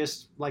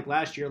easiest like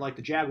last year, like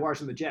the Jaguars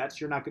and the Jets.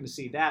 You're not going to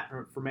see that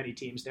for many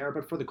teams there.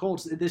 But for the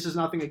Colts, this is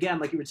nothing, again,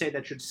 like you would say,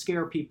 that should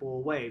scare people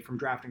away from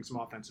drafting some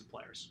offensive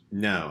players.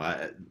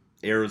 No,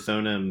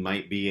 Arizona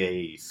might be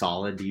a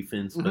solid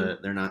defense,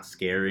 but they're not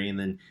scary. And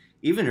then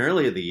even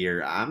earlier the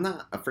year, I'm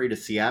not afraid of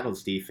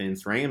Seattle's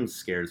defense. Rams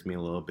scares me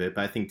a little bit,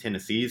 but I think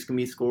Tennessee's can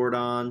be scored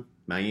on.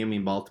 Miami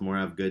and Baltimore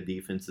have good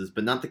defenses,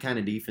 but not the kind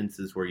of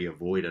defenses where you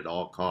avoid at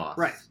all costs.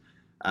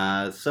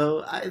 Right.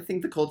 So I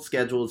think the Colts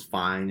schedule is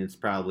fine. It's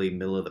probably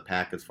middle of the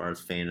pack as far as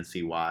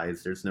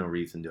fantasy-wise. There's no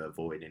reason to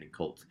avoid any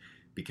Colts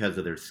because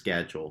of their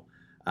schedule.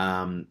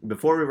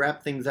 Before we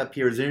wrap things up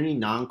here, is there any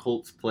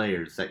non-Colts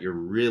players that you're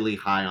really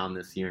high on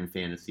this year in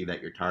fantasy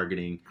that you're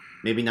targeting?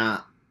 Maybe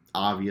not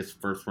obvious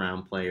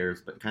first-round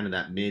players, but kind of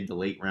that mid to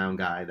late-round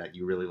guy that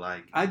you really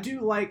like. I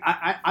do like.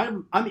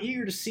 I'm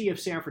eager to see if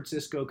San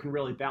Francisco can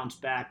really bounce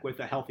back with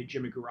a healthy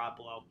Jimmy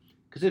Garoppolo.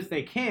 Because if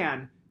they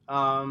can,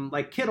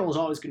 like Kittle is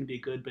always going to be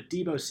good, but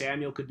Deebo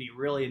Samuel could be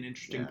really an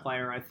interesting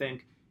player, I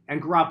think. And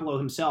Garoppolo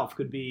himself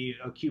could be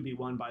a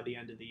QB1 by the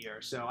end of the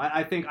year. So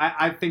I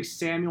think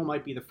Samuel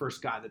might be the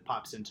first guy that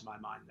pops into my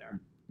mind there.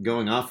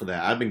 Going off of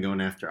that, I've been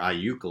going after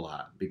Ayuk a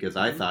lot because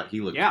I thought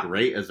he looked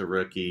great as a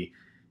rookie.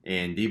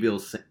 And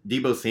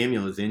Deebo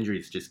Samuel's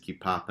injuries just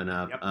keep popping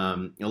up. Yep.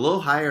 A little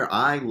higher,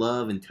 I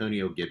love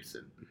Antonio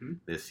Gibson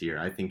this year.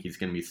 I think he's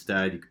going to be a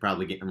stud. You could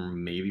probably get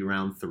him maybe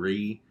round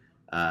 3.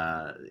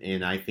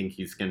 And I think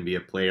he's going to be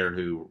a player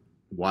who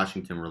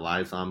Washington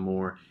relies on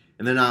more.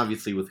 And then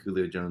obviously with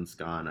Julio Jones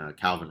gone,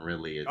 Calvin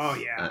Ridley is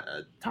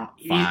a top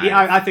 5.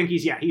 I think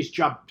he's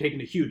taking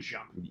a huge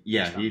jump.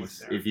 Yeah,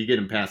 if you get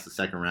him past the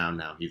second round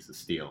now, he's a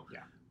steal.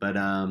 Yeah. But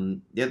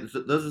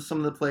those are some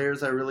of the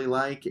players I really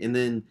like. And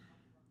then,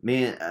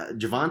 man,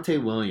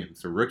 Javonte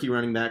Williams, a rookie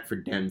running back for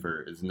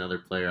Denver, is another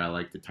player I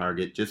like to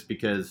target just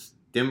because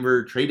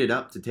Denver traded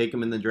up to take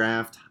him in the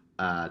draft,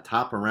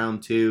 top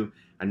around 2.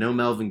 I know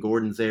Melvin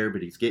Gordon's there,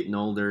 but he's getting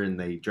older, and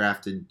they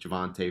drafted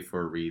Javonte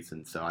for a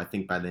reason. So I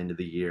think by the end of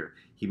the year,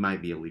 he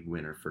might be a league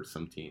winner for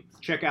some teams.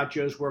 Check out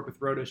Joe's work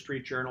with Roto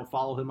Street Journal.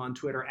 Follow him on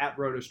Twitter at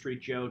Roto Street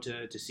Joe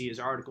to see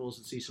his articles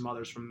and see some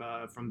others from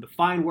the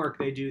fine work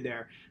they do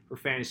there for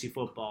fantasy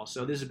football.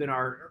 So this has been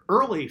our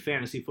early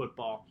fantasy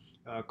football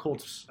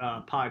Colts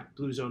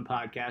Blue Zone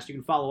podcast. You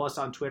can follow us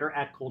on Twitter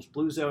at Colts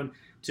Blue Zone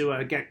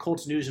to get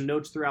Colts news and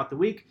notes throughout the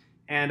week.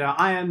 And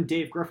I am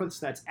Dave Griffiths.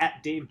 That's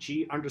at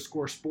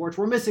DaveG_sports.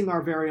 We're missing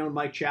our very own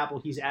Mike Chappell.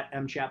 He's at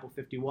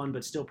MChappell51,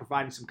 but still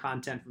providing some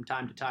content from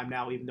time to time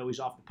now, even though he's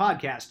off the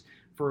podcast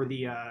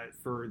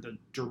for the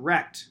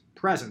direct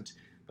present,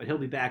 but he'll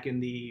be back in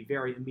the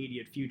very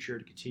immediate future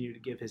to continue to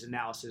give his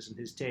analysis and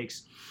his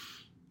takes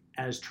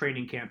as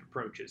training camp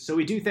approaches. So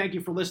we do thank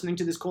you for listening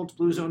to this Colts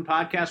Blue Zone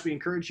podcast. We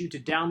encourage you to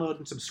download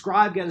and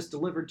subscribe, get us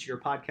delivered to your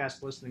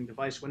podcast listening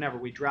device whenever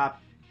we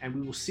drop, and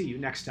we will see you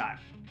next time.